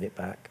 you'll get it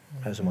back.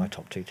 Those are my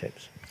top 2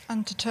 tips.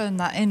 And to turn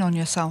that in on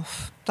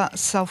yourself,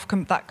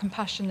 that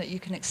compassion that you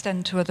can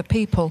extend to other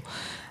people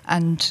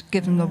and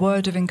give them the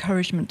word of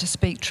encouragement to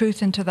speak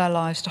truth into their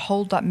lives, to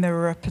hold that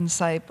mirror up and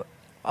say,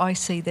 I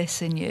see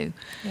this in you.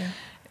 Yeah.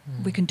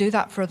 We can do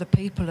that for other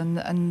people,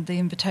 and the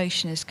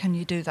invitation is, can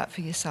you do that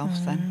for yourself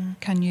then?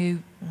 Can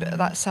you,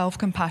 that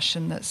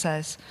self-compassion that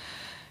says,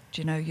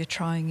 do you know, you're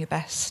trying your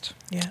best,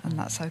 and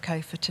that's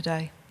okay for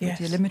today. With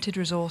your limited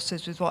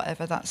resources, with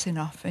whatever, that's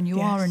enough, and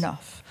you are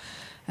enough.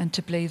 And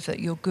to believe that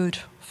you're good,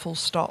 full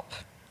stop,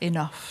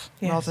 enough,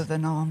 rather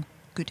than, I'm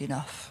good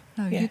enough.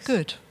 No, you're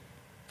good,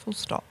 full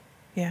stop.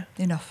 Yeah.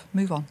 Enough,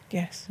 move on.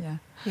 Yes. Yeah.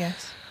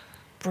 Yes.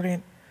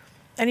 Brilliant.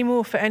 Any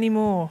more for any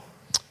more?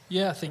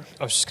 Yeah, I think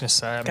I was just going to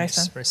say,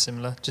 it's very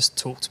similar. Just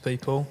talk to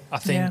people. I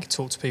think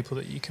talk to people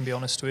that you can be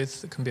honest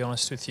with, that can be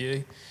honest with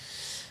you.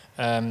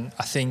 I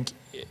think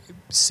it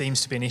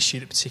seems to be an issue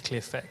that particularly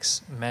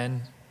affects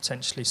men,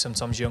 potentially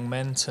sometimes young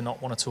men, to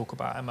not want to talk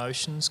about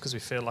emotions because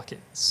we feel like it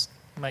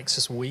makes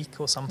us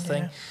weak or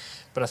something.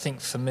 But I think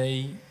for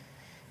me,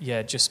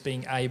 just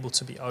being able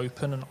to be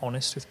open and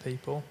honest with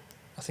people,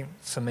 I think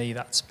for me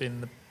that's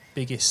been the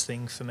biggest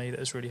thing for me that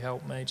has really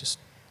helped me, just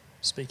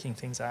speaking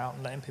things out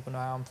and letting people know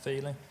how I'm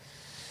feeling.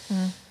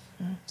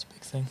 It's a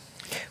big thing.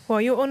 Well,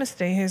 your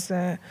honesty has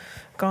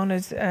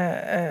garnered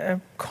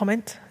a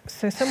comment.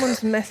 So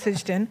someone's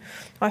messaged in,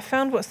 I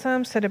found what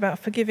Sam said about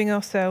forgiving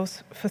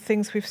ourselves for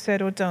things we've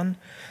said or done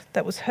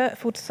that was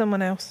hurtful to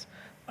someone else.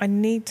 I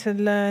need to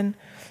learn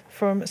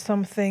from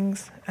some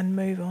things and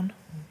move on.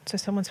 So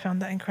someone's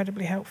found that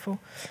incredibly helpful.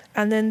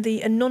 And then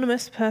the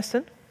anonymous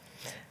person,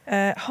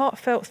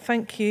 heartfelt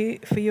thank you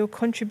for your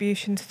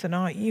contributions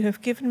tonight. You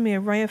have given me a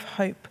ray of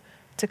hope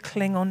to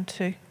cling on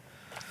to.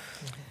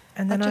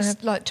 And then I'd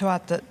just like to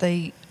add that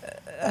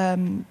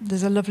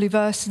there's a lovely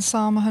verse in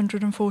Psalm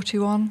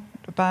 141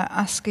 about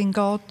asking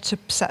God to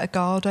set a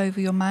guard over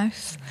your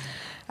mouth.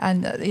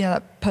 And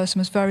that person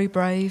was very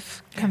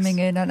brave coming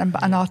in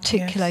and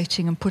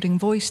articulating and putting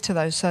voice to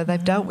those. So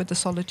they've dealt with the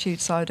solitude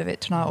side of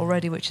it tonight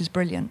already, which is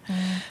brilliant.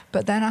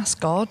 But then ask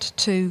God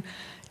to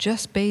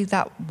just be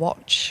that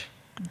watch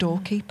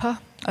doorkeeper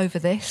over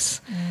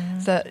this,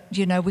 that,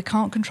 you know, we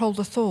can't control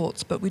the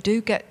thoughts, but we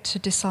do get to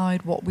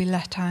decide what we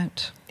let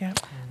out. Yeah.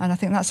 And I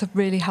think that's a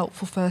really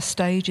helpful first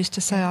stage, is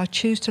to say, I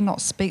choose to not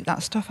speak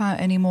that stuff out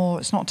anymore.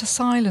 It's not to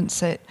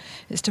silence it,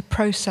 it's to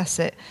process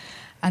it,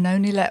 and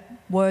only let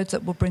words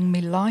that will bring me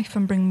life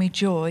and bring me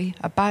joy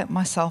about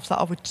myself that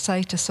I would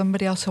say to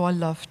somebody else who I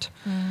loved,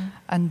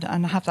 and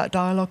have that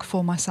dialogue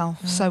for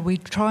myself. So we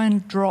try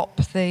and drop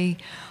the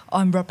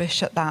I'm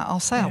rubbish at that.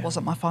 I'll say I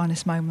wasn't my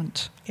finest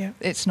moment. Yeah.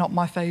 It's not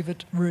my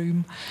favoured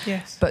room.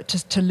 Yes. But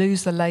to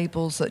lose the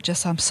labels that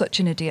just I'm such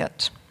an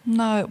idiot.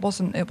 No, it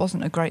wasn't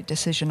a great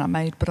decision I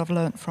made, but I've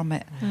learnt from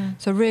it.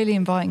 So really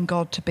inviting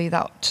God to be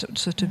that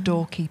sort of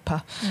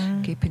doorkeeper,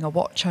 keeping a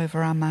watch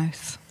over our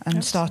mouth,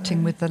 and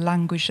starting with the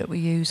language that we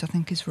use, I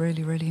think is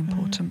really, really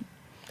important.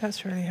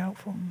 That's really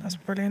helpful. That's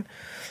brilliant.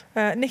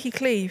 Nikki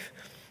Cleave,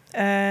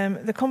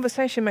 the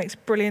conversation makes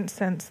brilliant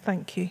sense.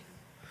 Thank you.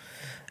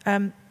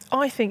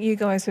 I think you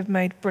guys have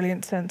made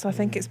brilliant sense. I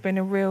think it's been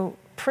a real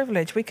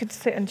privilege. We could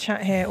sit and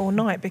chat here all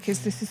night, because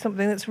this is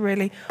something that's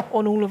really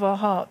on all of our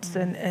hearts,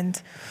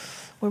 and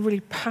we're really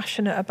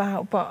passionate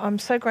about. But I'm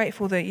so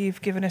grateful that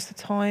you've given us the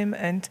time,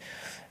 and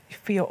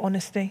for your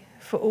honesty,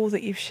 for all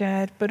that you've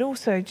shared, but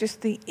also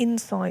just the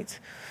insight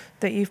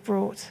that you've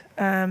brought.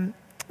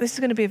 This is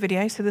going to be a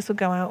video, so this will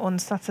go out on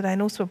Saturday,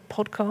 and also a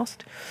podcast.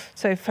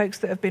 So folks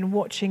that have been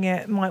watching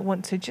it might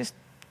want to just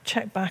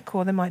check back,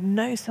 or they might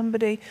know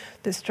somebody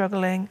that's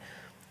struggling.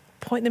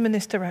 Point them in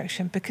this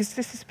direction, because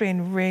this has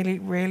been really,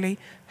 really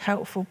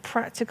helpful,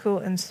 practical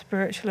and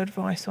spiritual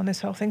advice on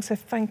this whole thing. So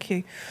thank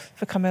you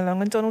for coming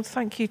along. And Donald,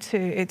 thank you too.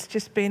 It's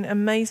just been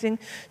amazing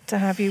to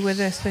have you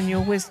with us, and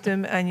your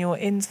wisdom and your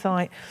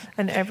insight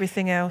and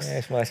everything else. Yeah,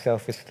 it's my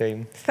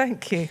self-esteem.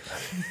 Thank you.